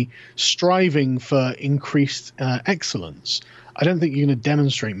going to be striving for increased excellence. I don't think you're going to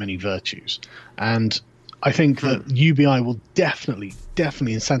demonstrate many virtues. And I think that UBI will definitely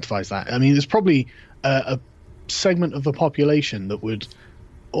incentivize that. I mean, there's probably a segment of the population that would,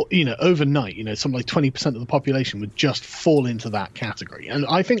 overnight, something like 20% of the population would just fall into that category. And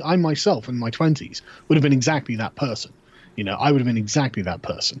I think I myself in my 20s would have been exactly that person. I would have been exactly that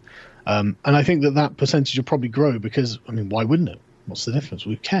person. And I think that percentage will probably grow because, why wouldn't it? What's the difference?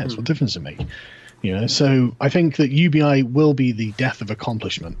 Who cares? What difference does it make? So I think that UBI will be the death of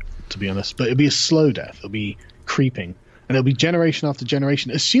accomplishment, to be honest, but it'll be a slow death. It'll be creeping. And it'll be generation after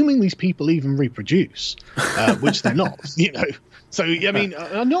generation, assuming these people even reproduce, which they're not, So, I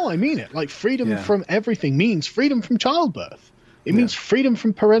mean it. Like, freedom from everything means freedom from childbirth. It means freedom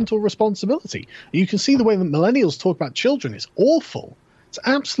from parental responsibility. You can see the way that millennials talk about children is awful. It's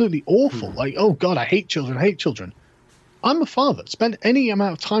absolutely awful. Like, oh, God, I hate children. I'm a father. Spend any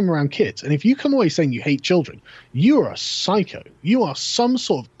amount of time around kids. And if you come away saying you hate children, you are a psycho. You are some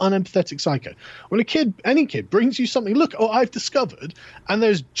sort of unempathetic psycho. When any kid brings you something, look, I've discovered, and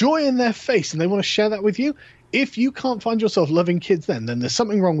there's joy in their face and they want to share that with you, if you can't find yourself loving kids then there's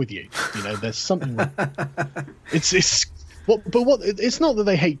something wrong with you. There's something wrong. It's not that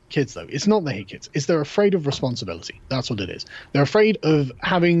they hate kids, though. It's not they hate kids. It's they're afraid of responsibility. That's what it is. They're afraid of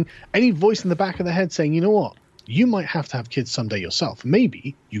having any voice in the back of their head saying, you know what? You might have to have kids someday yourself.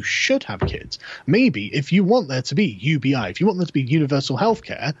 Maybe you should have kids. Maybe if you want there to be UBI, if you want there to be universal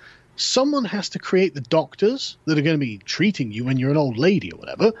healthcare, someone has to create the doctors that are going to be treating you when you're an old lady or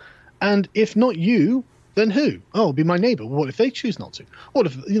whatever. And if not you, then who? Oh, it'll be my neighbor. Well, what if they choose not to? What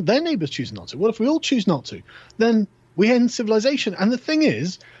if their neighbors choose not to? What if we all choose not to? Then we end civilization. And the thing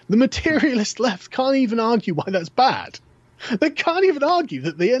is, the materialist left can't even argue why that's bad. They can't even argue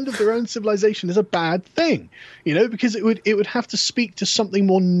that the end of their own civilization is a bad thing, because it would have to speak to something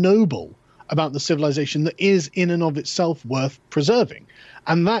more noble about the civilization that is in and of itself worth preserving.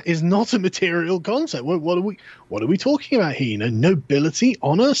 And that is not a material concept. What are we talking about here? Nobility,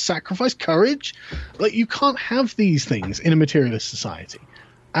 honor, sacrifice, courage. Like, you can't have these things in a materialist society.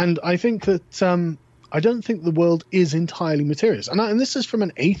 And I think that I don't think the world is entirely materialist. And this is from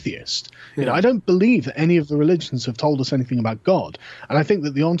an atheist. I don't believe that any of the religions have told us anything about God. And I think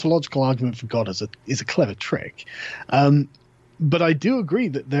that the ontological argument for God is a clever trick. But I do agree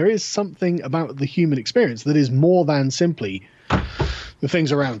that there is something about the human experience that is more than simply the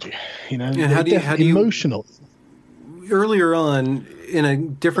things around you. You know, and how do you emotional. Earlier on, in a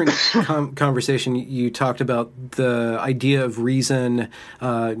different conversation, you talked about the idea of reason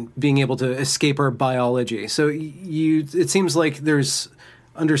being able to escape our biology. So it seems like there's,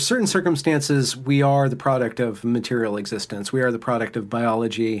 under certain circumstances, we are the product of material existence. We are the product of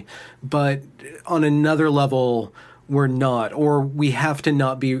biology. But on another level, we're not, or we have to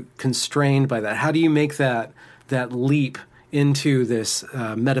not be constrained by that. How do you make that leap into this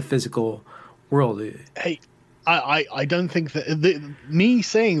metaphysical world? Hey, I don't think that me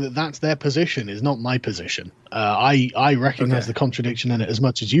saying that that's their position is not my position. I recognize the contradiction in it as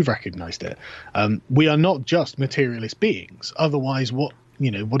much as you've recognized it. We are not just materialist beings. Otherwise, what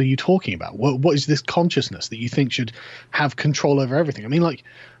are you talking about? What is this consciousness that you think should have control over everything? I mean, like,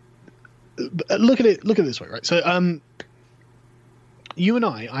 look at it this way, right? So, you and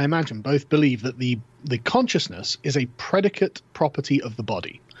I imagine, both believe that the consciousness is a predicate property of the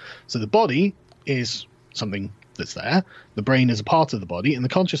body. So the body is something that's there, the brain is a part of the body, and the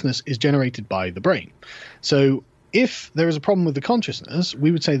consciousness is generated by the brain. So if there is a problem with the consciousness,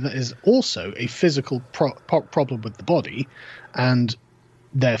 we would say that is also a physical problem with the body, and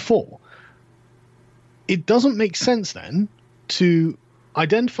therefore it doesn't make sense then to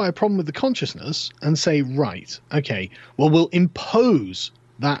identify a problem with the consciousness and say, right, okay, well, we'll impose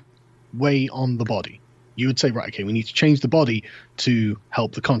that way on the body. You would say, right, okay, we need to change the body to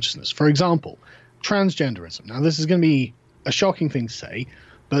help the consciousness. For example, transgenderism. Now, this is going to be a shocking thing to say,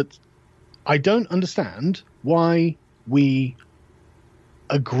 but I don't understand why we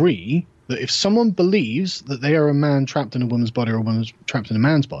agree that if someone believes that they are a man trapped in a woman's body or a woman trapped in a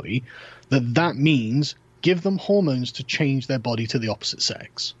man's body, that means give them hormones to change their body to the opposite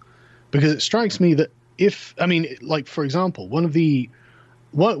sex. Because it strikes me that for example, one of the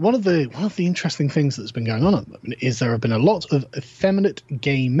interesting things that's been going on at the moment is there have been a lot of effeminate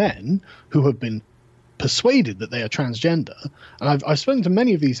gay men who have been persuaded that they are transgender, and I've spoken to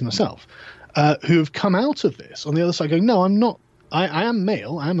many of these myself, who have come out of this on the other side going, no, I'm not. I am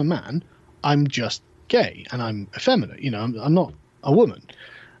male. I am a man. I'm just gay, and I'm effeminate. You know, I'm not a woman.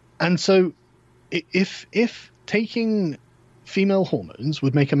 And so, if taking female hormones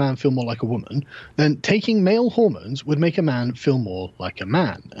would make a man feel more like a woman, then taking male hormones would make a man feel more like a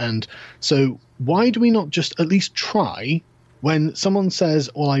man. And so why do we not just at least try when someone says,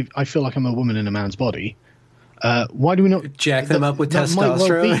 well, I feel like I'm a woman in a man's body? Why do we not jack them up with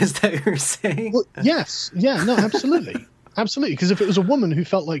testosterone? Is that what you're saying? Well, yes. Yeah, no, absolutely. Absolutely. Because if it was a woman who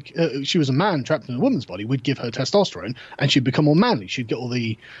felt like she was a man trapped in a woman's body, we'd give her testosterone and she'd become more manly. She'd get all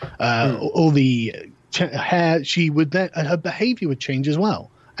the hair. She would then, her behavior would change as well.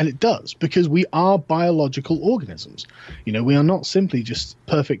 And it does, because we are biological organisms. You know, we are not simply just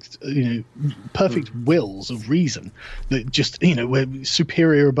perfect wills of reason that just, we're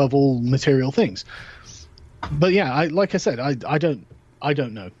superior above all material things. But yeah, like I said, I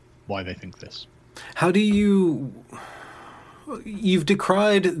don't know why they think this. How do you've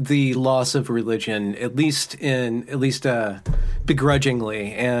decried the loss of religion, at least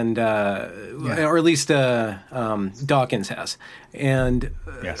begrudgingly, and or at least Dawkins has. And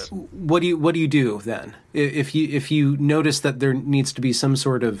yes. What do you do then if you notice that there needs to be some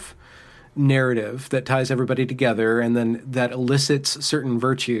sort of narrative that ties everybody together, and then that elicits certain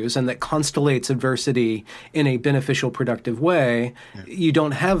virtues and that constellates adversity in a beneficial, productive way? Yeah. You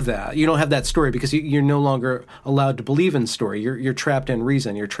don't have that. You don't have that story because you're no longer allowed to believe in story. You're trapped in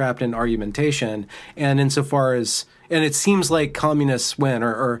reason. You're trapped in argumentation. And insofar as, and it seems like communists win,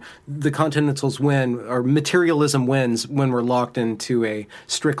 or the Continentals win, or materialism wins when we're locked into a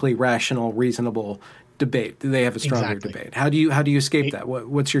strictly rational, reasonable debate. They have a stronger debate. How do you escape that?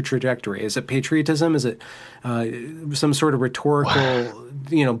 What's your trajectory? Is it patriotism? Is it some sort of rhetorical,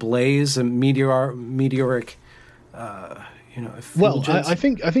 blaze, a meteoric? Well, I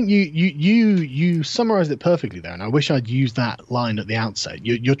think you summarized it perfectly there, and I wish I'd used that line at the outset.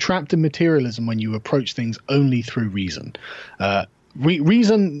 You're trapped in materialism when you approach things only through reason.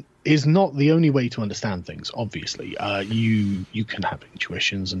 Reason is not the only way to understand things, obviously. You can have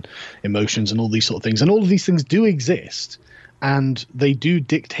intuitions and emotions and all these sort of things, and all of these things do exist, and they do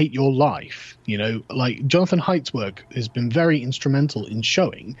dictate your life. Like Jonathan Haidt's work has been very instrumental in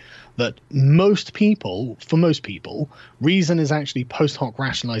showing that for most people, reason is actually post hoc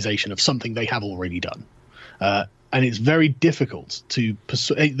rationalization of something they have already done. And it's very difficult to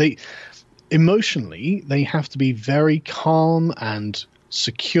persuade. Emotionally, they have to be very calm and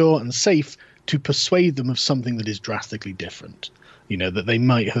secure and safe to persuade them of something that is drastically different. That they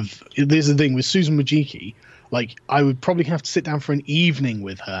might have. There's the thing with Susan Wojcicki. Like, I would probably have to sit down for an evening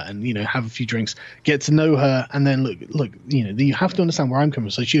with her and, you know, have a few drinks, get to know her, and then look, you know, you have to understand where I'm coming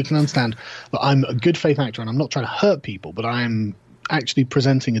from, so she can understand that I'm a good faith actor and I'm not trying to hurt people, but I'm actually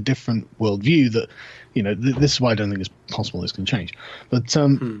presenting a different worldview that, you know, this is why I don't think it's possible this can change. But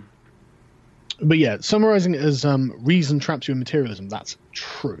yeah, summarizing it as reason traps you in materialism, that's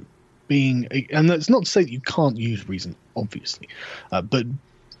true. And that's not to say that you can't use reason, obviously, but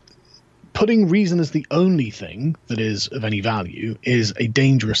putting reason as the only thing that is of any value is a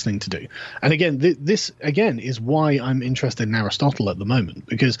dangerous thing to do. And again, this again is why I'm interested in Aristotle at the moment,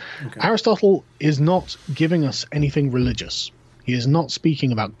 because Aristotle is not giving us anything religious. He is not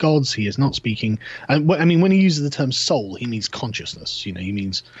speaking about gods. He is not speaking. I mean, when he uses the term soul, he means consciousness. You know, he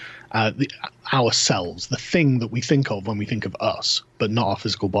means ourselves, the thing that we think of when we think of us, but not our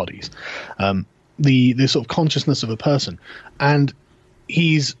physical bodies. The sort of consciousness of a person, and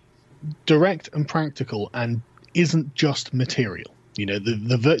he's direct and practical, and isn't just material. You know,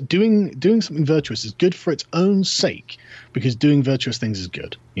 doing something virtuous is good for its own sake, because doing virtuous things is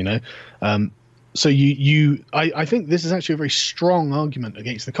good. You know. So I think this is actually a very strong argument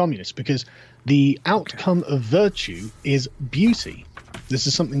against the communists, because the outcome of virtue is beauty. This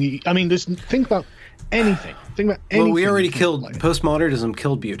is something just think about anything. Well, we already killed postmodernism.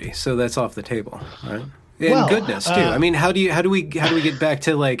 Killed beauty, so that's off the table, right? And goodness too. I mean, how do we get back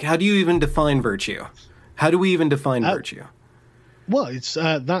to, like, how do you even define virtue? How do we even define virtue? Well, it's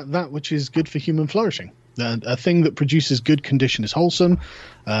that which is good for human flourishing. A thing that produces good condition is wholesome.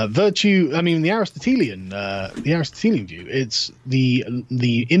 Virtue, I mean, the Aristotelian view, it's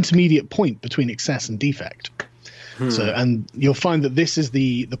the intermediate point between excess and defect. So, and you'll find that this is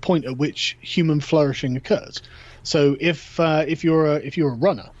the point at which human flourishing occurs. So if you're a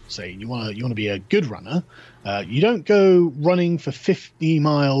runner, say, you want to be a good runner, you don't go running for 50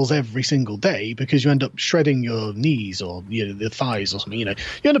 miles every single day, because you end up shredding your knees or, you know, the thighs or something. You know,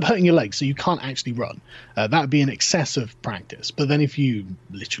 you end up hurting your legs, so you can't actually run. That would be an excessive practice. But then if you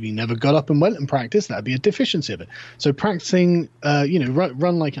literally never got up and went and practiced, that would be a deficiency of it. So practicing,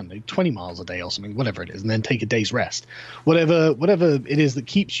 run like, I don't know, 20 miles a day or something, whatever it is, and then take a day's rest. Whatever it is that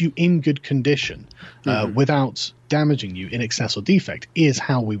keeps you in good condition without damaging you in excess or defect is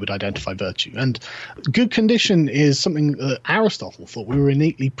how we would identify virtue. And good condition is something that Aristotle thought we were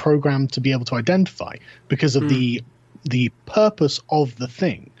innately programmed to be able to identify because of the purpose of the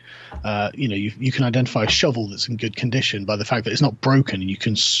thing. You can identify a shovel that's in good condition by the fact that it's not broken and you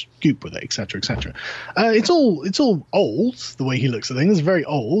can scoop with it, etc., etc. It's all old, the way he looks at things. It's very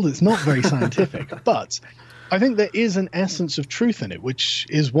old. It's not very scientific, but I think there is an essence of truth in it, which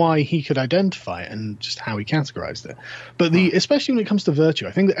is why he could identify it and just how he categorized it. But especially when it comes to virtue,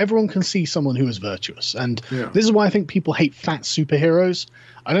 I think that everyone can see someone who is virtuous. And this is why I think people hate fat superheroes.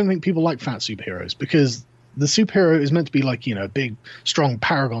 I don't think people like fat superheroes, because the superhero is meant to be like, you know, a big, strong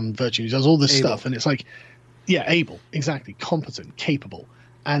paragon virtue. He does all this stuff. And it's like, yeah, able, exactly, competent, capable.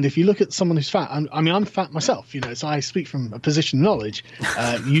 And if you look at someone who's fat, I'm fat myself, you know, so I speak from a position of knowledge.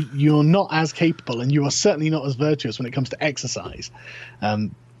 You're not as capable, and you are certainly not as virtuous when it comes to exercise.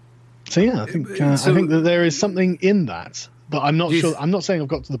 I think that there is something in that, but I'm not sure. I'm not saying I've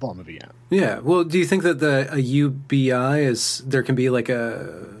got to the bottom of it yet. Yeah. Well, do you think that a UBI there can be like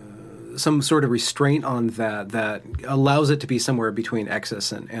some sort of restraint on that allows it to be somewhere between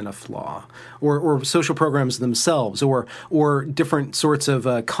excess and a flaw, or social programs themselves, or different sorts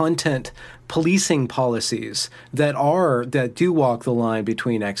of content policing policies that do walk the line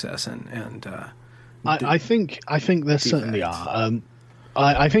between excess and I think there certainly are.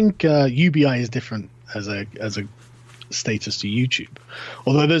 I think UBI is different as a status to YouTube,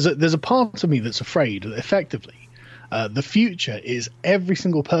 although there's a part of me that's afraid that effectively the future is every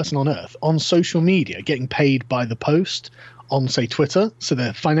single person on Earth on social media getting paid by the post on, say, Twitter. So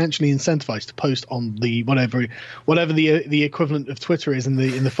they're financially incentivized to post on the whatever the equivalent of Twitter is in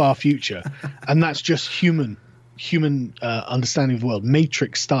the far future, and that's just human understanding of the world,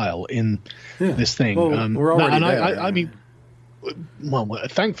 Matrix style in this thing. Well, we're already there. I mean,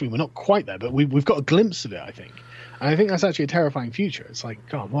 thankfully we're not quite there, but we've got a glimpse of it, I think, and I think that's actually a terrifying future. It's like,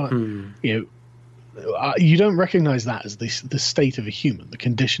 God, what you know. You don't recognize that as the state of a human, the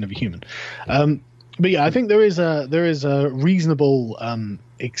condition of a human. But yeah, I think there is a reasonable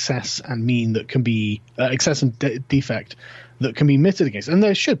excess and mean that can be excess and defect that can be mitted against, and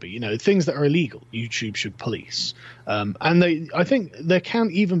there should be. You know, things that are illegal, YouTube should police, and I think there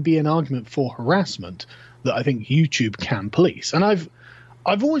can even be an argument for harassment that I think YouTube can police. And I've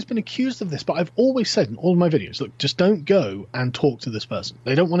always been accused of this, but I've always said in all of my videos, look, just don't go and talk to this person.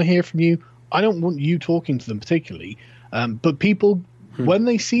 They don't want to hear from you. I don't want you talking to them particularly, but people, when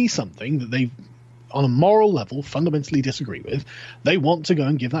they see something that they've on a moral level fundamentally disagree with, they want to go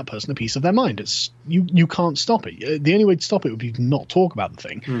and give that person a piece of their mind. It's you can't stop it. The only way to stop it would be to not talk about the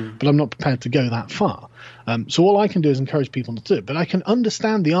thing, but I'm not prepared to go that far. So all I can do is encourage people to do it. But I can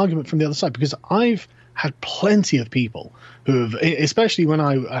understand the argument from the other side, because I've had plenty of people who have, especially when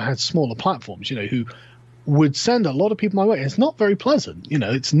I had smaller platforms, who would send a lot of people my way. It's not very pleasant.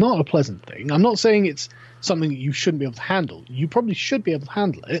 It's not a pleasant thing. I'm not saying it's something that you shouldn't be able to handle. You probably should be able to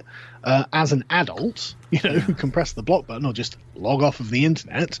handle it as an adult, who can press the block button or just log off of the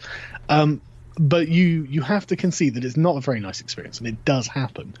internet. But you have to concede that it's not a very nice experience, and it does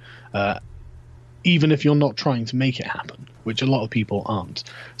happen, even if you're not trying to make it happen, which a lot of people aren't.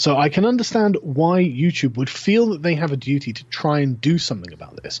 So I can understand why YouTube would feel that they have a duty to try and do something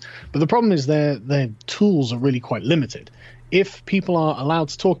about this. But the problem is their tools are really quite limited. If people are allowed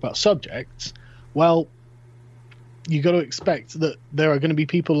to talk about subjects, well, you got to expect that there are going to be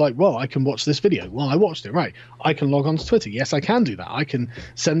people like, well, I can watch this video. Well, I watched it, right? I can log on to Twitter. Yes, I can do that. I can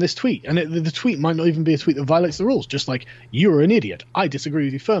send this tweet. And the tweet might not even be a tweet that violates the rules, just like, you're an idiot. I disagree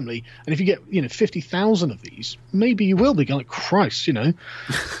with you firmly. And if you get, 50,000 of these, maybe you will be like, Christ,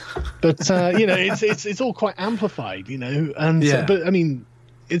 But, it's all quite amplified, And yeah. But, I mean,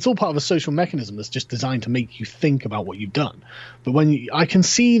 it's all part of a social mechanism that's just designed to make you think about what you've done. But I can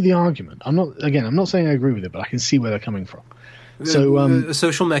see the argument. I'm not saying I agree with it, but I can see where they're coming from. So a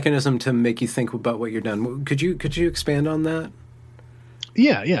social mechanism to make you think about what you're done. Could you expand on that?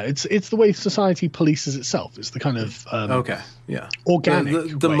 Yeah. It's the way society polices itself. It's the kind of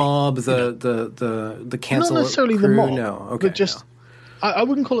organic the way, mob, the cancel. Not necessarily crew? the mob. No, okay, but just I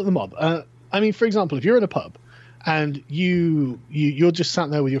wouldn't call it the mob. I mean, for example, if you're in a pub and you're just sat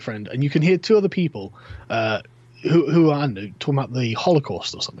there with your friend, and you can hear two other people who are, I don't know, talking about the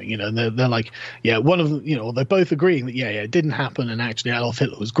Holocaust or something, and they're like, yeah, one of them, they're both agreeing that it didn't happen, and actually Adolf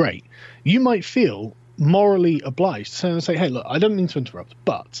Hitler was great. You might feel morally obliged to say, hey, look, I don't mean to interrupt,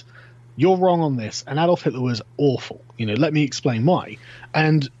 but you're wrong on this, and Adolf Hitler was awful. Let me explain why.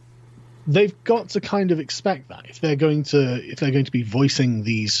 And they've got to kind of expect that if they're going to be voicing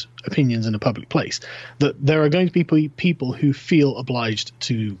these opinions in a public place, that there are going to be people who feel obliged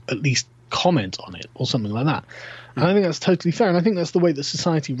to at least comment on it or something like that. And I think that's totally fair. And I think that's the way that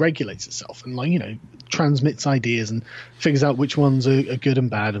society regulates itself and transmits ideas and figures out which ones are good and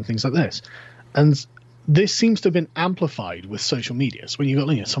bad and things like this. And this seems to have been amplified with social media. So when you've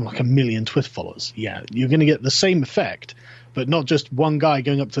got something like 1 million Twitter followers, you're going to get the same effect, but not just one guy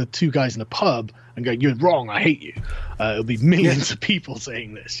going up to two guys in a pub and going, you're wrong, I hate you. It'll be millions of people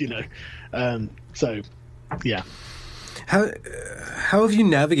saying this, So, yeah. How have you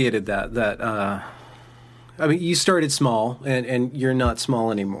navigated that? I mean, you started small, and you're not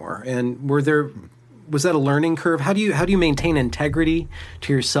small anymore. And was that a learning curve? How do you maintain integrity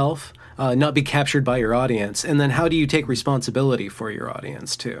to yourself, not be captured by your audience, and then how do you take responsibility for your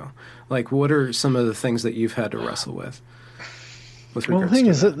audience too? Like, what are some of the things that you've had to wrestle with? Well, the thing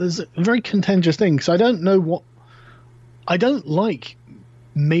is that there's a very contentious thing, because I don't like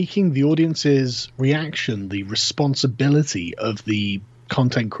making the audience's reaction the responsibility of the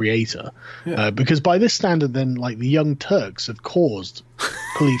content creator, because by this standard, then the Young Turks have caused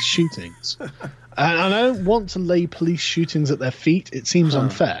police shootings, and I don't want to lay police shootings at their feet. It seems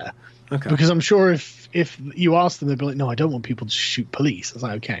unfair, because I'm sure if you ask them, they'd be like, no, I don't want people to shoot police. I was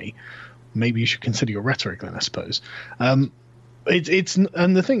like, okay, maybe you should consider your rhetoric then, I suppose.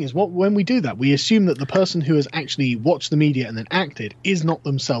 And the thing is, when we do that, we assume that the person who has actually watched the media and then acted is not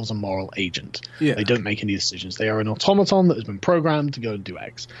themselves a moral agent. Yeah. They don't make any decisions. They are an automaton that has been programmed to go and do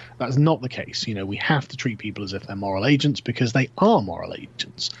X. That's not the case. We have to treat people as if they're moral agents, because they are moral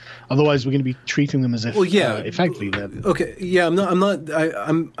agents. Otherwise, we're going to be treating them as if, effectively, they're... Okay, yeah,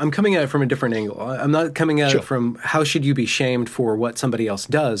 I'm coming at it from a different angle. I'm not coming at it from how should you be shamed for what somebody else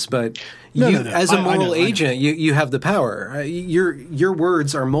does, but as a moral agent, you have the power. Your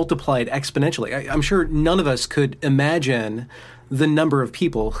words are multiplied exponentially. I'm sure none of us could imagine the number of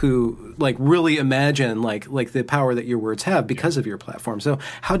people who really imagine the power that your words have because of your platform. So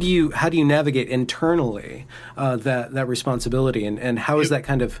how do you navigate internally that responsibility, and how has that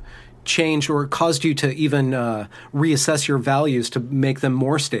kind of changed or caused you to even reassess your values to make them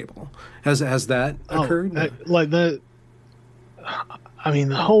more stable? Has that occurred?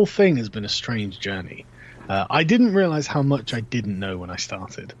 The whole thing has been a strange journey. I didn't realize how much I didn't know when I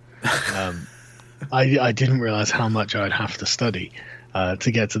started. I didn't realize how much I'd have to study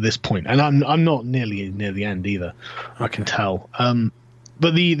to get to this point, and I'm not nearly near the end either. I can tell.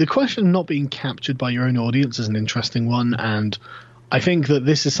 But the question of not being captured by your own audience is an interesting one, and I think that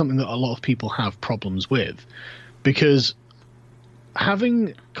this is something that a lot of people have problems with, because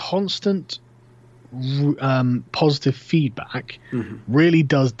having constant positive feedback really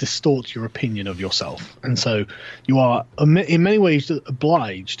does distort your opinion of yourself. And so you are in many ways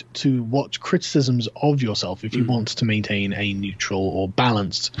obliged to watch criticisms of yourself if you want to maintain a neutral or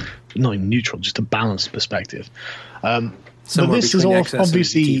balanced, not even neutral, just a balanced perspective. But this is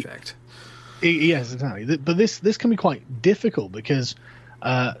obviously yes, exactly. But this can be quite difficult because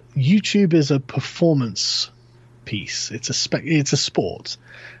YouTube is a performance piece. It's a sport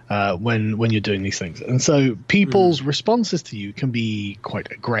when you're doing these things, and so people's responses to you can be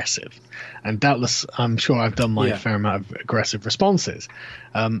quite aggressive. And doubtless, I'm sure I've done my fair amount of aggressive responses.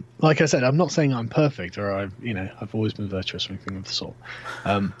 Like I said, I'm not saying I'm perfect or I've always been virtuous or anything of the sort.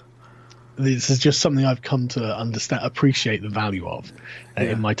 This is just something I've come to appreciate the value of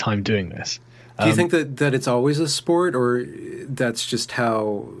in my time doing this. Do you think that it's always a sport, or that's just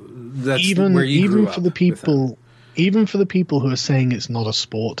how where you grew up? Even for the people who are saying it's not a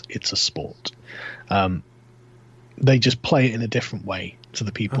sport, it's a sport. They just play it in a different way to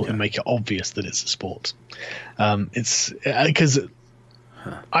the people who make it obvious that it's a sport. It's because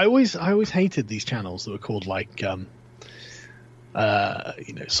I always hated these channels that were called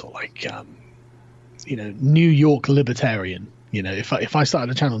New York Libertarian. If I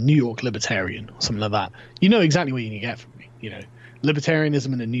started a channel New York Libertarian or something like that, you know exactly what you can get from me.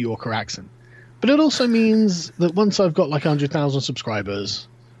 Libertarianism in a New Yorker accent. But it also means that once I've got 100,000 subscribers,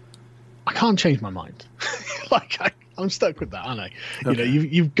 I can't change my mind. I'm stuck with that, aren't I? Okay.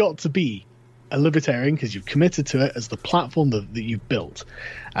 You've got to be a libertarian because you've committed to it as the platform that you've built.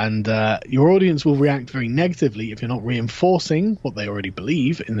 And your audience will react very negatively if you're not reinforcing what they already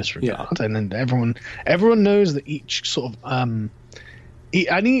believe in this regard. Yeah. And then everyone knows that each sort of and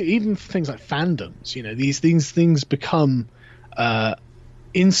even for things like fandoms, these things become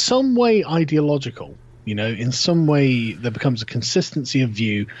in some way ideological. In some way there becomes a consistency of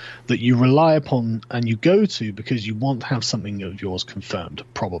view that you rely upon and you go to because you want to have something of yours confirmed,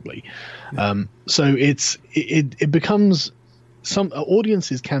 probably. So it becomes, some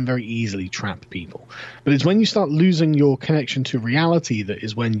audiences can very easily trap people, but it's when you start losing your connection to reality that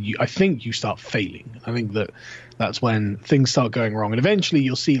is when I think you start failing. I think that's when things start going wrong, and eventually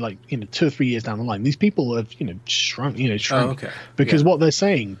you'll see 2 or 3 years down the line, these people have shrunk because what they're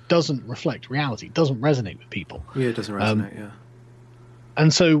saying doesn't reflect reality, doesn't resonate with people. It doesn't resonate.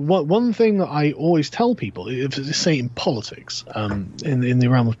 And so one thing that I always tell people, say in politics, in the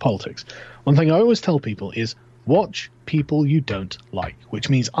realm of politics, one thing I always tell people is watch people you don't like, which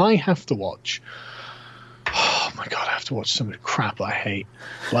means I have to watch. Oh my god, I have to watch so much crap I hate.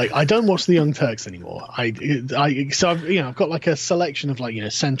 I don't watch the Young Turks anymore. So I've got a selection of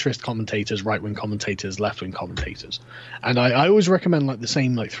centrist commentators, right wing commentators, left wing commentators, and I always recommend the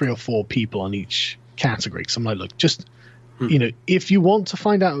same 3 or 4 people on each category. So I'm look, just if you want to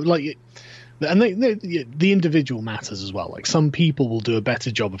find out and the individual matters as well. Some people will do a better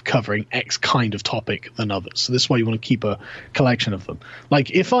job of covering X kind of topic than others. So this is why you want to keep a collection of them.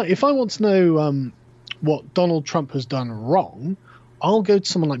 If I want to know what Donald Trump has done wrong, I'll go to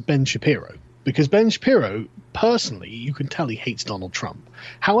someone like Ben Shapiro, because Ben Shapiro, personally, you can tell he hates Donald Trump.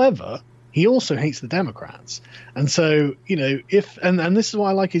 However, he also hates the Democrats. And so, and this is why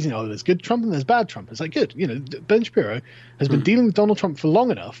I like is, there's good Trump and there's bad Trump. It's good. Ben Shapiro has been dealing with Donald Trump for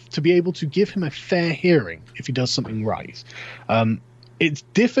long enough to be able to give him a fair hearing if he does something right. It's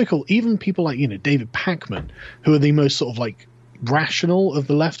difficult. Even people like, David Pakman, who are the most sort of rational of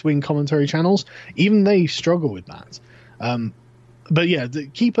the left-wing commentary channels, even they struggle with that. But yeah,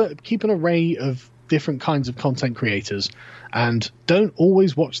 keep an array of different kinds of content creators, and don't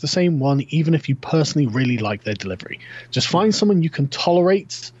always watch the same one, even if you personally really like their delivery. Just find someone you can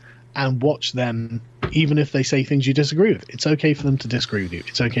tolerate and watch them, even if they say things you disagree with. It's okay for them to disagree with you.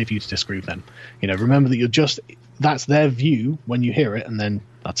 It's okay for you to disagree with them. Remember that that's their view when you hear it, and then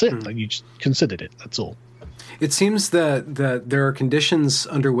that's it. You just considered it. That's all. It seems that there are conditions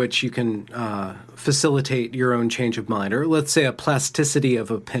under which you can facilitate your own change of mind, or let's say a plasticity of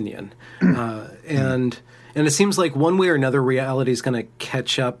opinion. And it seems like one way or another reality is going to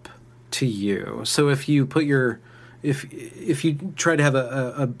catch up to you. So if you put if you try to have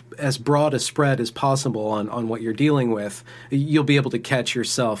a as broad a spread as possible on what you're dealing with, you'll be able to catch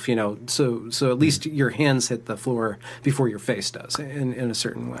yourself, so at least your hands hit the floor before your face does in a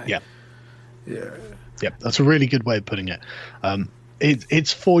certain way. Yeah, that's a really good way of putting it.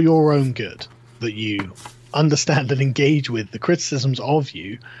 It's for your own good that you understand and engage with the criticisms of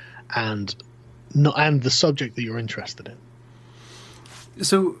you and the subject that you're interested in.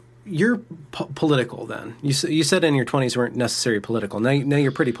 So you're political then. You said in your 20s weren't necessarily political. Now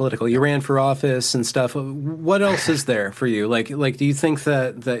you're pretty political. You ran for office and stuff. What else is there for you? Like do you think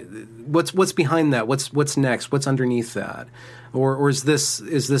that what's behind that? What's next? What's underneath that? Or is this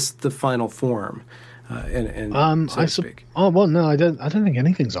the final form? So to speak. Oh well, no, I don't think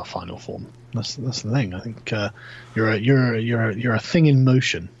anything's our final form. That's the thing. I think you're a thing in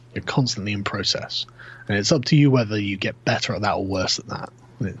motion. You're constantly in process, and it's up to you whether you get better at that or worse at that.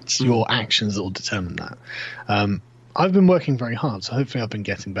 It's your actions that will determine that. I've been working very hard, so hopefully I've been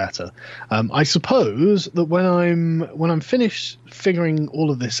getting better. I suppose that when I'm finished figuring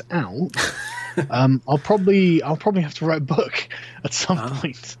all of this out, I'll probably have to write a book at some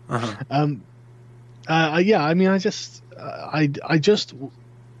point. Yeah, I mean, I just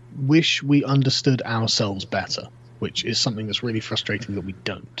wish we understood ourselves better, which is something that's really frustrating that we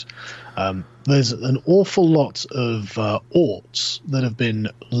don't. There's an awful lot of oughts that have been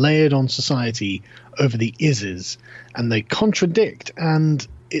layered on society over the ises, and they contradict, and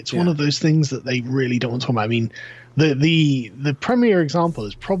it's one of those things that they really don't want to talk about. I mean, the premier example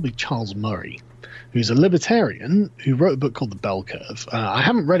is probably Charles Murray, who's a libertarian who wrote a book called The Bell Curve. I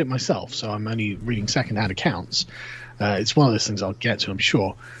haven't read it myself, so I'm only reading secondhand accounts. It's one of those things I'll get to, I'm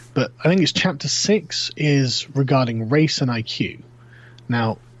sure. But I think it's chapter 6 is regarding race and IQ.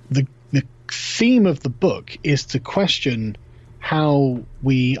 Now, the theme of the book is to question how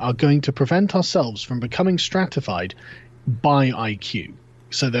we are going to prevent ourselves from becoming stratified by IQ.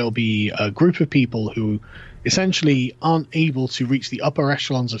 So there'll be a group of people who essentially aren't able to reach the upper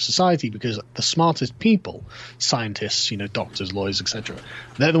echelons of society because the smartest people, scientists, doctors, lawyers, etc.,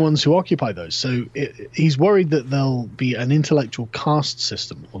 they're the ones who occupy those. So he's worried that there'll be an intellectual caste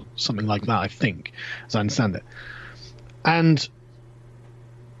system or something like that, I think, as I understand it. And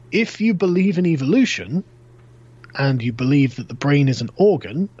if you believe in evolution and you believe that the brain is an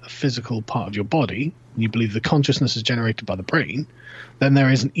organ, a physical part of your body, and you believe the consciousness is generated by the brain, then there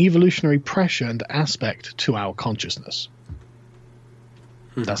is an evolutionary pressure and aspect to our consciousness.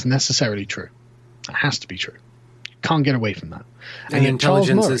 That's necessarily true. It has to be true. You can't get away from that. And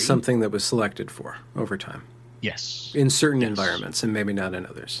intelligence is something that was selected for over time. Yes. In certain environments, and maybe not in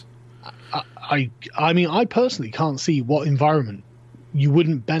others. I mean, I personally can't see what environment you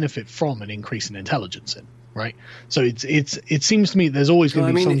wouldn't benefit from an increase in intelligence in. Right, so it seems to me there's always going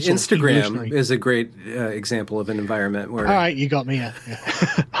to be some sort of Instagram is a great example of an environment where. All right, you got me. Yeah.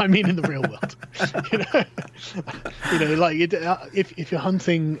 I mean, in the real world, like if you're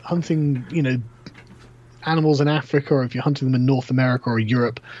hunting, animals in Africa, or if you're hunting them in North America or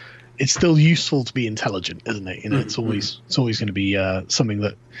Europe, it's still useful to be intelligent, isn't it? It's always going to be something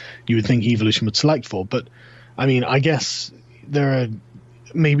that you would think evolution would select for. But I mean, I guess there are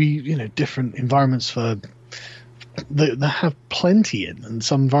maybe different environments for. That have plenty in, and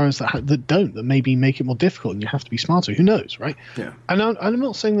some environments that don't, that maybe make it more difficult, and you have to be smarter. Who knows, right? Yeah. And I'm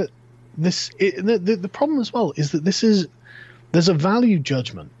not saying that the problem as well is that there's a value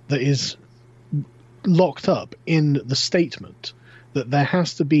judgment that is locked up in the statement that there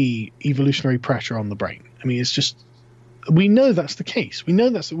has to be evolutionary pressure on the brain. I mean, it's just, we know that's the case. We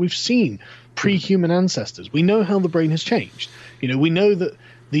know we've seen pre-human ancestors. We know how the brain has changed. We know that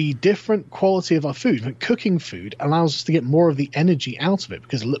the different quality of our food, like cooking food, allows us to get more of the energy out of it,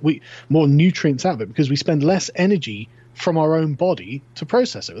 because more nutrients out of it, because we spend less energy from our own body to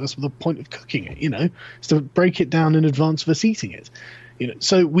process it. That's the point of cooking it, is to break it down in advance of us eating it.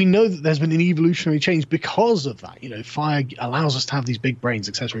 So we know that there's been an evolutionary change because of that. Fire allows us to have these big brains,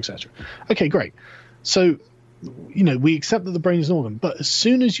 etc., etc. Okay, great. So, we accept that the brain is an organ, but as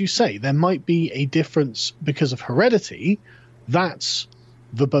soon as you say there might be a difference because of heredity, that's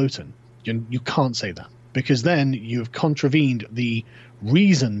verboten. You can't say that, because then you've contravened the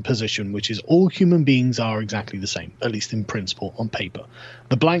reason position, which is all human beings are exactly the same, at least in principle, on paper.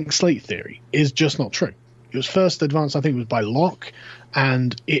 The blank slate theory is just not true. It was first advanced, I think it was by Locke,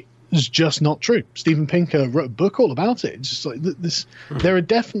 and it is just not true. Steven Pinker wrote a book all about it. It's just like this. There are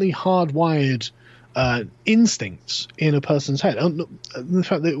definitely hardwired instincts in a person's head. In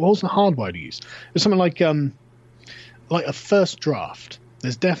fact, it wasn't hardwired to use. It was something like a first draft.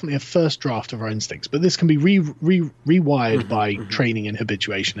 There's definitely a first draft of our instincts, but this can be rewired by training and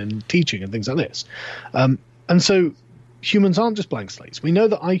habituation and teaching and things like this. And so humans aren't just blank slates. We know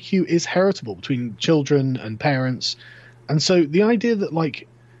that IQ is heritable between children and parents. And so the idea that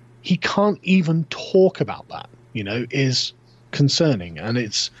he can't even talk about that, is concerning. And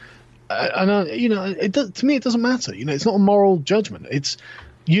it's, to me, it doesn't matter. It's not a moral judgment.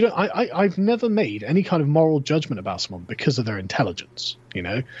 you don't. I've never made any kind of moral judgment about someone because of their intelligence. You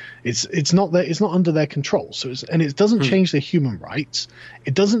know, it's not under their control. So it doesn't change their human rights.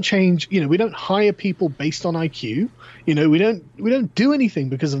 It doesn't change. You know, we don't hire people based on IQ. You know, we don't do anything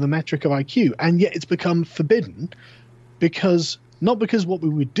because of the metric of IQ, and yet it's become forbidden because not because what we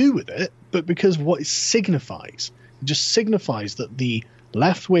would do with it, but because what it signifies. It just signifies that the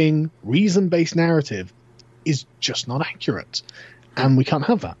left-wing reason-based narrative is just not accurate, and we can't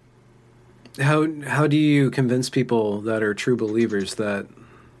have that. How do you convince people that are true believers that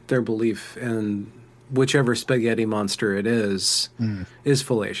their belief in whichever spaghetti monster it is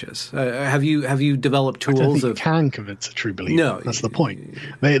fallacious? Have you developed tools? I don't think you can convince a true believer. No, that's the point.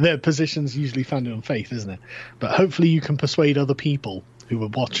 Their position's usually founded on faith, isn't it? But hopefully you can persuade other people who are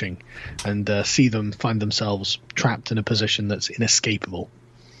watching and see them find themselves trapped in a position that's inescapable.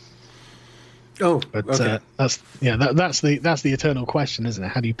 Oh, but okay. That's the eternal question, isn't it?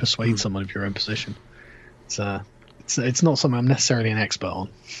 How do you persuade someone of your own position? It's not something I'm necessarily an expert on.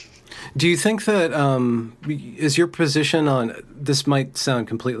 Do you think that is your position on this? Might sound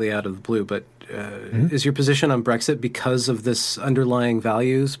completely out of the blue, but is your position on Brexit because of this underlying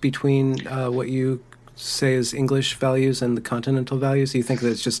values between what you say is English values and the continental values? Do you think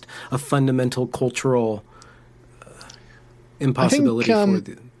that it's just a fundamental cultural impossibility for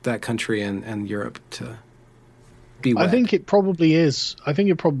that country and Europe to be wed? I think it probably is. I think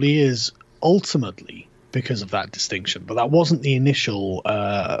it probably is ultimately because of that distinction, but that wasn't the initial.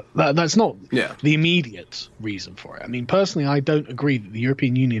 That's not the immediate reason for it. I mean, personally, I don't agree that the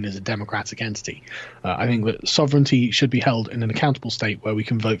European Union is a democratic entity. I think that sovereignty should be held in an accountable state where we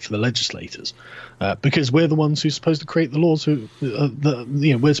can vote for the legislators, because we're the ones who are supposed to create the laws.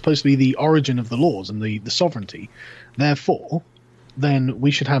 We're supposed to be the origin of the laws and the sovereignty. Therefore, then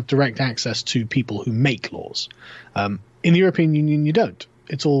we should have direct access to people who make laws. In the European Union, you don't.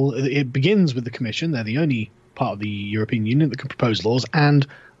 It begins with the Commission. They're the only part of the European Union that can propose laws, and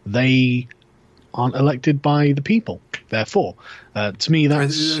they aren't elected by the people. Therefore, to me,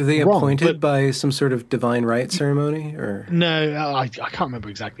 that's are they wrong. appointed by some sort of divine right ceremony? Or no, I can't remember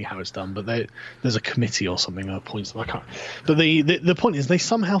exactly how it's done, but there's a committee or something that appoints them. I can't. But the point is, they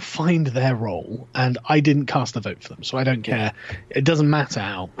somehow find their role, and I didn't cast a vote for them, so I don't care. It doesn't matter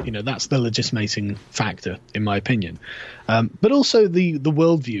how. That's the legitimating factor, in my opinion. But also, the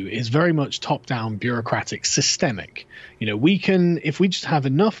worldview is very much top-down, bureaucratic, systemic. We can, if we just have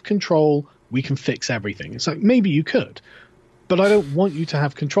enough control, we can fix everything. It's like, maybe you could, but I don't want you to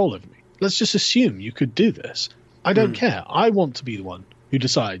have control over me. Let's just assume you could do this. I don't care. I want to be the one who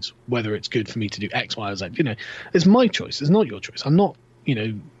decides whether it's good for me to do X, Y, or Z. It's my choice. It's not your choice. I'm not,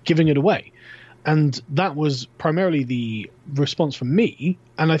 giving it away. And that was primarily the response from me.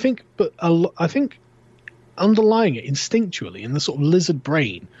 And I think underlying it instinctually in the sort of lizard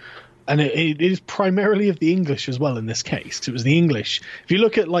brain, and it is primarily of the English as well in this case. 'Cause it was the English. If you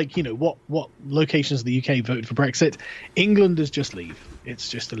look at what locations of the UK voted for Brexit, England is just leave. It's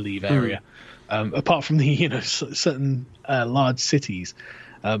just a leave area, apart from the certain large cities.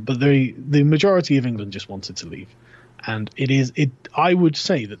 But the majority of England just wanted to leave, and I would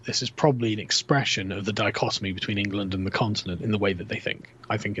say that this is probably an expression of the dichotomy between England and the continent in the way that they think.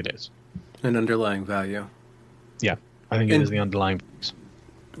 I think it is an underlying value. Yeah, I think it is the underlying.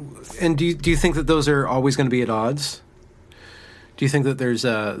 And do you think that those are always going to be at odds? Do you think that there's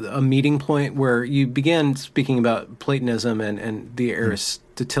a meeting point where you began speaking about Platonism and the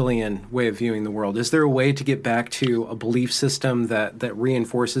Aristotelian way of viewing the world? Is there a way to get back to a belief system that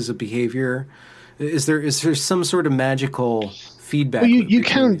reinforces a behavior? Is there some sort of magical feedback? Well,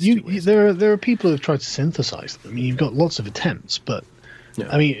 there are people who have tried to synthesize them. I mean, you've got lots of attempts, but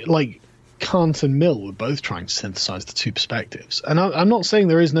I mean, like Kant and Mill were both trying to synthesize the two perspectives. And I'm not saying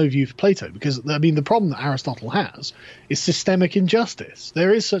there is no view for Plato, because, I mean, the problem that Aristotle has is systemic injustice.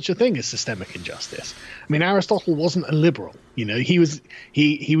 There is such a thing as systemic injustice. I mean, Aristotle wasn't a liberal. He was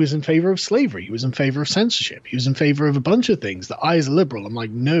in favor of slavery. He was in favor of censorship. He was in favor of a bunch of things that I, as a liberal, I'm like,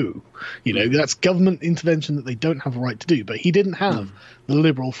 no. That's government intervention that they don't have a right to do. But he didn't have the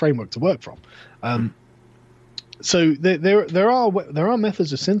liberal framework to work from. So there are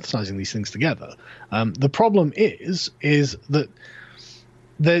methods of synthesizing these things together. The problem is that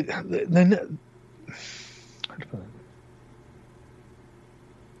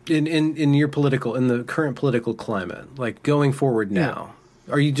in the current political climate, like going forward now,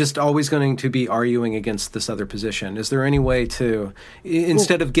 are you just always going to be arguing against this other position? Is there any way to,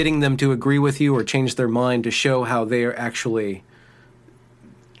 instead of getting them to agree with you or change their mind, to show how they are actually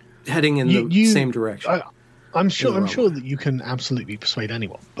heading in the same direction? I'm sure that you can absolutely persuade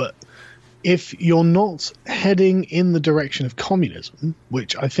anyone, but if you're not heading in the direction of communism,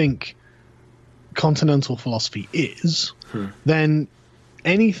 which I think continental philosophy is, then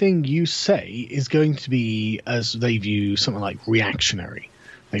anything you say is going to be, as they view, something like reactionary.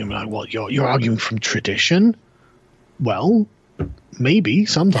 They're going to be like, well, you're arguing from tradition? Well, maybe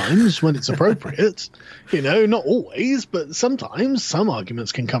sometimes when it's appropriate, not always, but sometimes some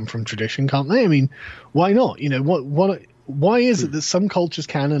arguments can come from tradition, can't they? I mean, why not? Why is it that some cultures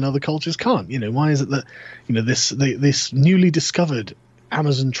can and other cultures can't? Why is it that, this newly discovered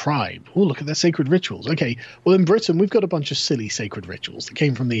Amazon tribe, oh, look at their sacred rituals. Okay, well, in Britain, we've got a bunch of silly sacred rituals that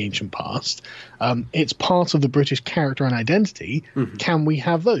came from the ancient past. It's part of the British character and identity. Can we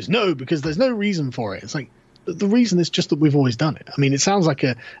have those? No, because there's no reason for it. It's like, the reason is just that we've always done it. I mean, it sounds like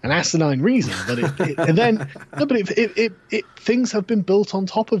an asinine reason, but things have been built on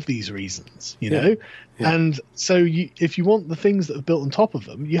top of these reasons, know? Yeah. And so if you want the things that are built on top of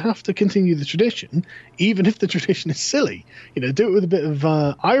them, you have to continue the tradition, even if the tradition is silly. Do it with a bit of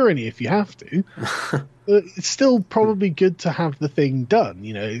irony if you have to. But it's still probably good to have the thing done.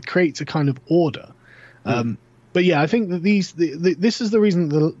 It creates a kind of order. But yeah, I think that this is the reason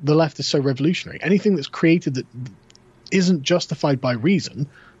the left is so revolutionary. Anything that's created that isn't justified by reason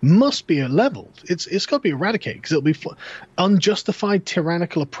must be leveled. It's got to be eradicated, because it'll be unjustified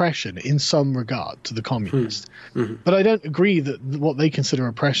tyrannical oppression in some regard to the communist. But I don't agree that what they consider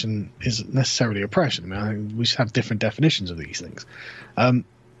oppression is necessarily oppression. I mean, we should have different definitions of these things.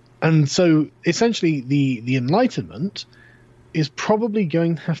 And so essentially the Enlightenment is probably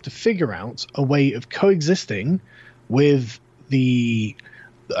going to have to figure out a way of coexisting with the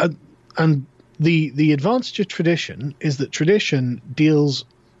advantage of tradition is that tradition deals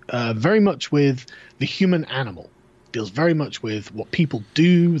very much with the human animal, deals very much with what people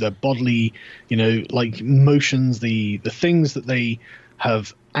do, their bodily, like motions, the things that they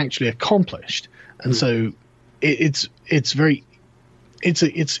have actually accomplished. And so it's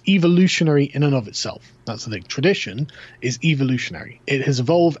evolutionary in and of itself. That's the thing. Tradition is evolutionary. It has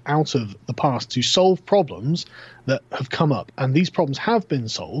evolved out of the past to solve problems that have come up. And these problems have been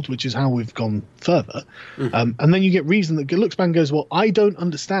solved, which is how we've gone further. And then you get reason that looks back and goes, well, I don't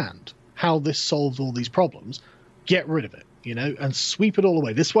understand how this solves all these problems. Get rid of it, and sweep it all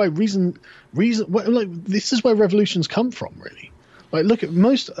away. This is why this is where revolutions come from, really. Like, look at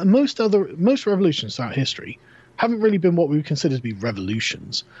most revolutions throughout history haven't really been what we would consider to be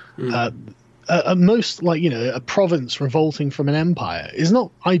revolutions. Most, a province revolting from an empire is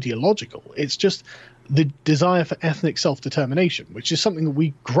not ideological. It's just the desire for ethnic self-determination, which is something that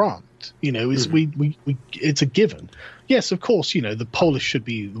we grant. It's a given. Yes, of course. The Polish should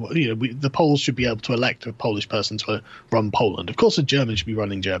be. The Poles should be able to elect a Polish person to run Poland. Of course, a German should be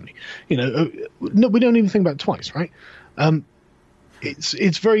running Germany. No, we don't even think about it twice, right? And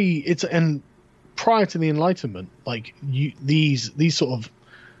prior to the Enlightenment, these sort of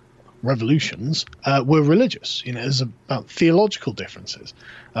revolutions were religious. It's about theological differences.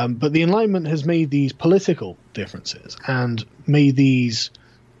 But the Enlightenment has made these political differences and made these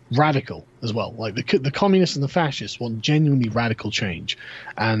radical as well. Like the communists and the fascists want genuinely radical change.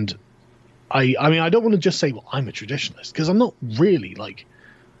 And I don't want to just say, well, I'm a traditionalist, because I'm not really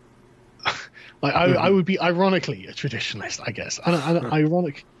I would be ironically a traditionalist, I guess.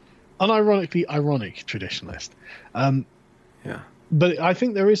 Unironically ironic traditionalist. But I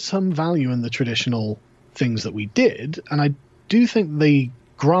think there is some value in the traditional things that we did, and I do think they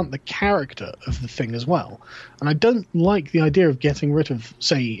grant the character of the thing as well. And I don't like the idea of getting rid of,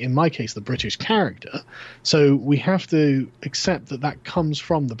 say, in my case, the British character. So we have to accept that comes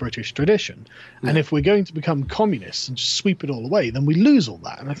from the British tradition. And if we're going to become communists and just sweep it all away, then we lose all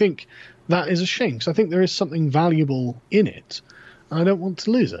that. And I think that is a shame, because I think there is something valuable in it, and I don't want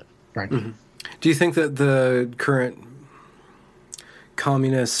to lose it, frankly. Do you think that the current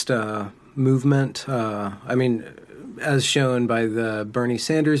communist movement, as shown by the Bernie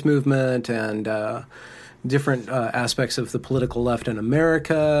Sanders movement and different aspects of the political left in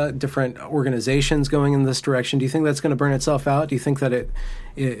America, different organizations going in this direction, do you think that's going to burn itself out? Do you think that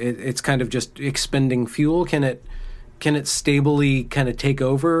it's kind of just expending fuel? Can it stably kind of take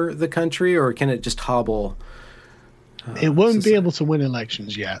over the country, or can it just hobble? It won't be able to win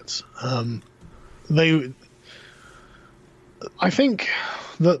elections yet. I think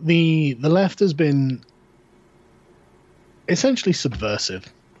that the left has been essentially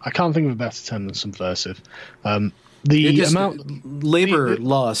subversive. I can't think of a better term than subversive. Labor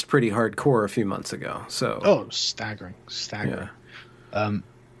lost pretty hardcore a few months ago. So staggering. Yeah.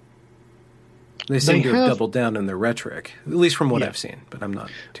 They seem to have doubled down in their rhetoric, at least from what I've seen. But I'm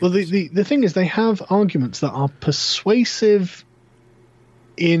not. The thing is, they have arguments that are persuasive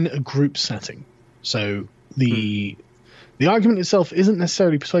in a group setting. So the argument itself isn't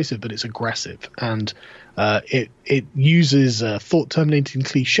necessarily persuasive, but it's aggressive, and it uses thought-terminating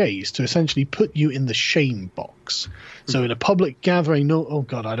cliches to essentially put you in the shame box. So in a public gathering, oh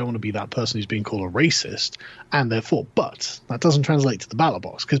God, I don't want to be that person who's being called a racist, and therefore, but that doesn't translate to the ballot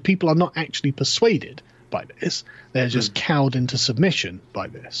box because people are not actually persuaded by this. They're just cowed into submission by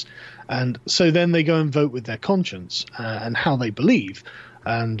this. And so then they go and vote with their conscience and how they believe.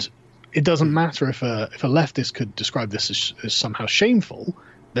 And it doesn't matter if a leftist could describe this as somehow shameful,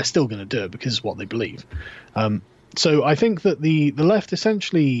 they're still going to do it because it's what they believe. So I think that the left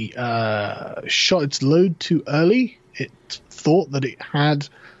essentially shot its load too early. It thought that it had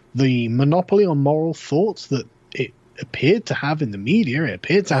the monopoly on moral thoughts that it appeared to have in the media, it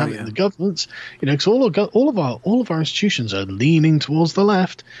appeared to have in the governments. Because all of our institutions are leaning towards the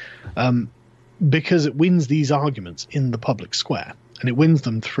left because it wins these arguments in the public square, and it wins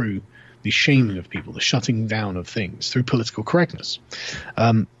them through the shaming of people, the shutting down of things, through political correctness.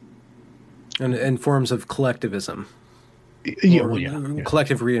 And forms of collectivism.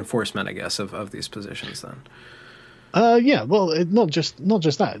 Collective reinforcement, I guess, of these positions then. Not just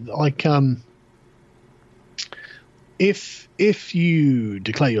that. Like, if you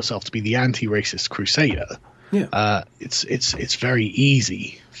declare yourself to be the anti-racist crusader, it's very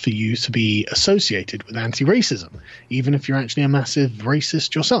easy for you to be associated with anti-racism, even if you're actually a massive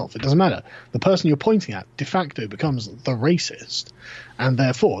racist yourself. It doesn't matter. The person you're pointing at de facto becomes the racist, and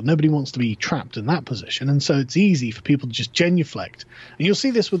therefore nobody wants to be trapped in that position. And so it's easy for people to just genuflect. And you'll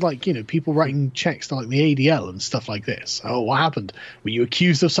see this with people writing checks to the ADL and stuff like this. Oh, what happened? Were you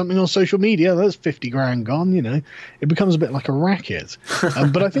accused of something on social media? There's 50 grand gone. It becomes a bit like a racket.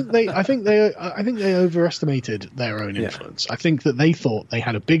 But I think they overestimated their own influence. I think that they thought they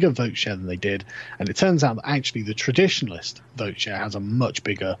had a bigger vote share than they did, and it turns out that actually the traditionalist vote share has a much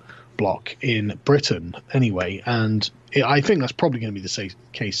bigger block in Britain anyway, and I think that's probably going to be the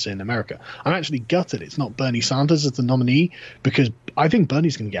case in America. I'm actually gutted it's not Bernie Sanders as the nominee, because I think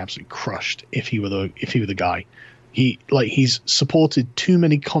Bernie's going to get absolutely crushed if he were the guy. He's supported too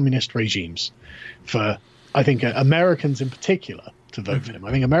many communist regimes for, I think, Americans in particular to vote for him.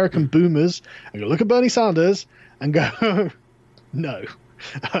 I think American boomers are going to look at Bernie Sanders and go, no.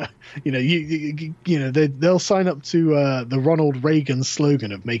 They'll sign up to the Ronald Reagan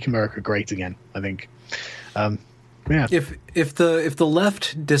slogan of "Make America Great Again." I think. If the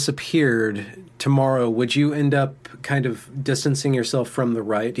left disappeared tomorrow, would you end up kind of distancing yourself from the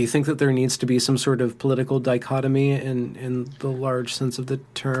right? Do you think that there needs to be some sort of political dichotomy in the large sense of the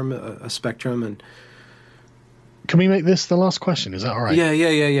term, a spectrum? And can we make this the last question? Is that all right? Yeah.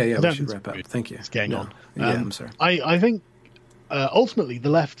 We should wrap up. Thank you. It's getting on. I'm sorry. I think. Ultimately, the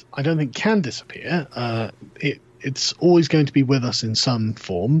left, I don't think, can disappear. It's always going to be with us in some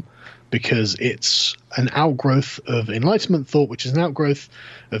form because it's an outgrowth of Enlightenment thought, which is an outgrowth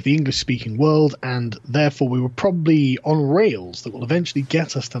of the English-speaking world, and therefore we were probably on rails that will eventually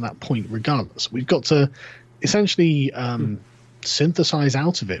get us to that point regardless. We've got to essentially synthesize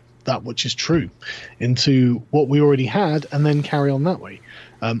out of it that which is true into what we already had and then carry on that way.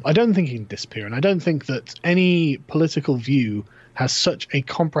 I don't think it can disappear, and I don't think that any political view has such a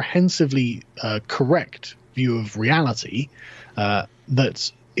comprehensively correct view of reality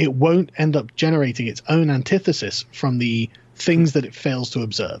that it won't end up generating its own antithesis from the things that it fails to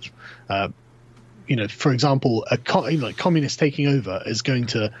observe. For example, communist taking over is going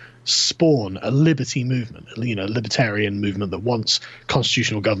to spawn a liberty movement, a libertarian movement that wants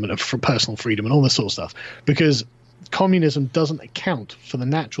constitutional government and personal freedom and all this sort of stuff, because communism doesn't account for the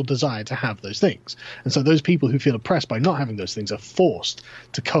natural desire to have those things. And so those people who feel oppressed by not having those things are forced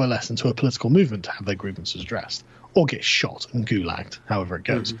to coalesce into a political movement to have their grievances addressed, or get shot and gulagged, however it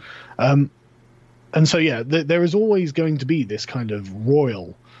goes. And so, there is always going to be this kind of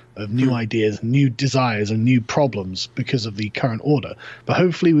roil of new ideas, new desires, and new problems because of the current order. But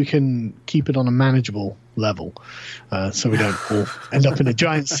hopefully we can keep it on a manageable level, so we don't all end up in a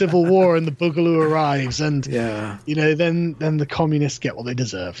giant civil war and the Boogaloo arrives, and then the communists get what they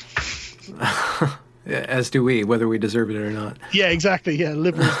deserve. As do we, whether we deserve it or not. Yeah, exactly. Yeah,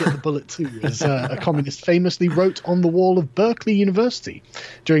 liberals get the bullet too, as a communist famously wrote on the wall of Berkeley University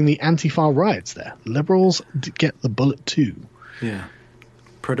during the Antifa riots there. Liberals get the bullet too. Yeah.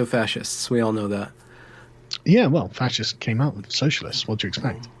 Proto-fascists, we all know that. Yeah, well, fascists came out with socialists. What do you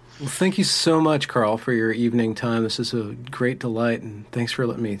expect? Well, thank you so much, Carl, for your evening time. This is a great delight, and thanks for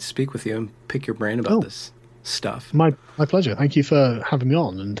letting me speak with you and pick your brain about this stuff. My pleasure. Thank you for having me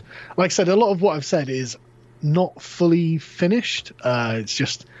on. And like I said, a lot of what I've said is not fully finished. It's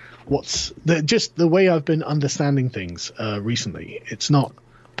just the way I've been understanding things recently. It's not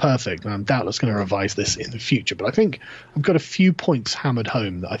perfect, and I'm doubtless going to revise this in the future. But I think I've got a few points hammered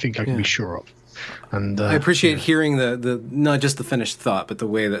home that I think I can be sure of. And I appreciate hearing the not just the finished thought, but the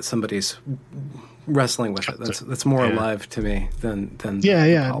way that somebody's wrestling with it. That's more alive to me than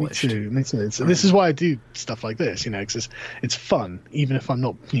polished. Me too. This is why I do stuff like this, because it's fun, even if I'm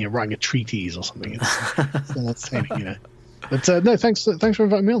not writing a treatise or something. It's entertaining, But no, thanks for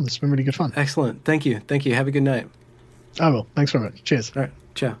inviting me on. This has been really good fun. Excellent. Thank you. Have a good night. I will. Thanks very much. Cheers. All right.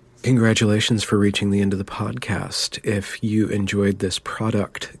 Ciao. Congratulations for reaching the end of the podcast. If you enjoyed this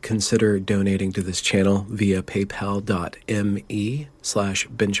product, consider donating to this channel via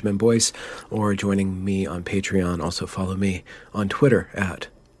paypal.me/Benjamin Boyce or joining me on Patreon. Also follow me on Twitter at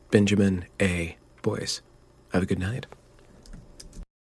Benjamin A. Boyce. Have a good night.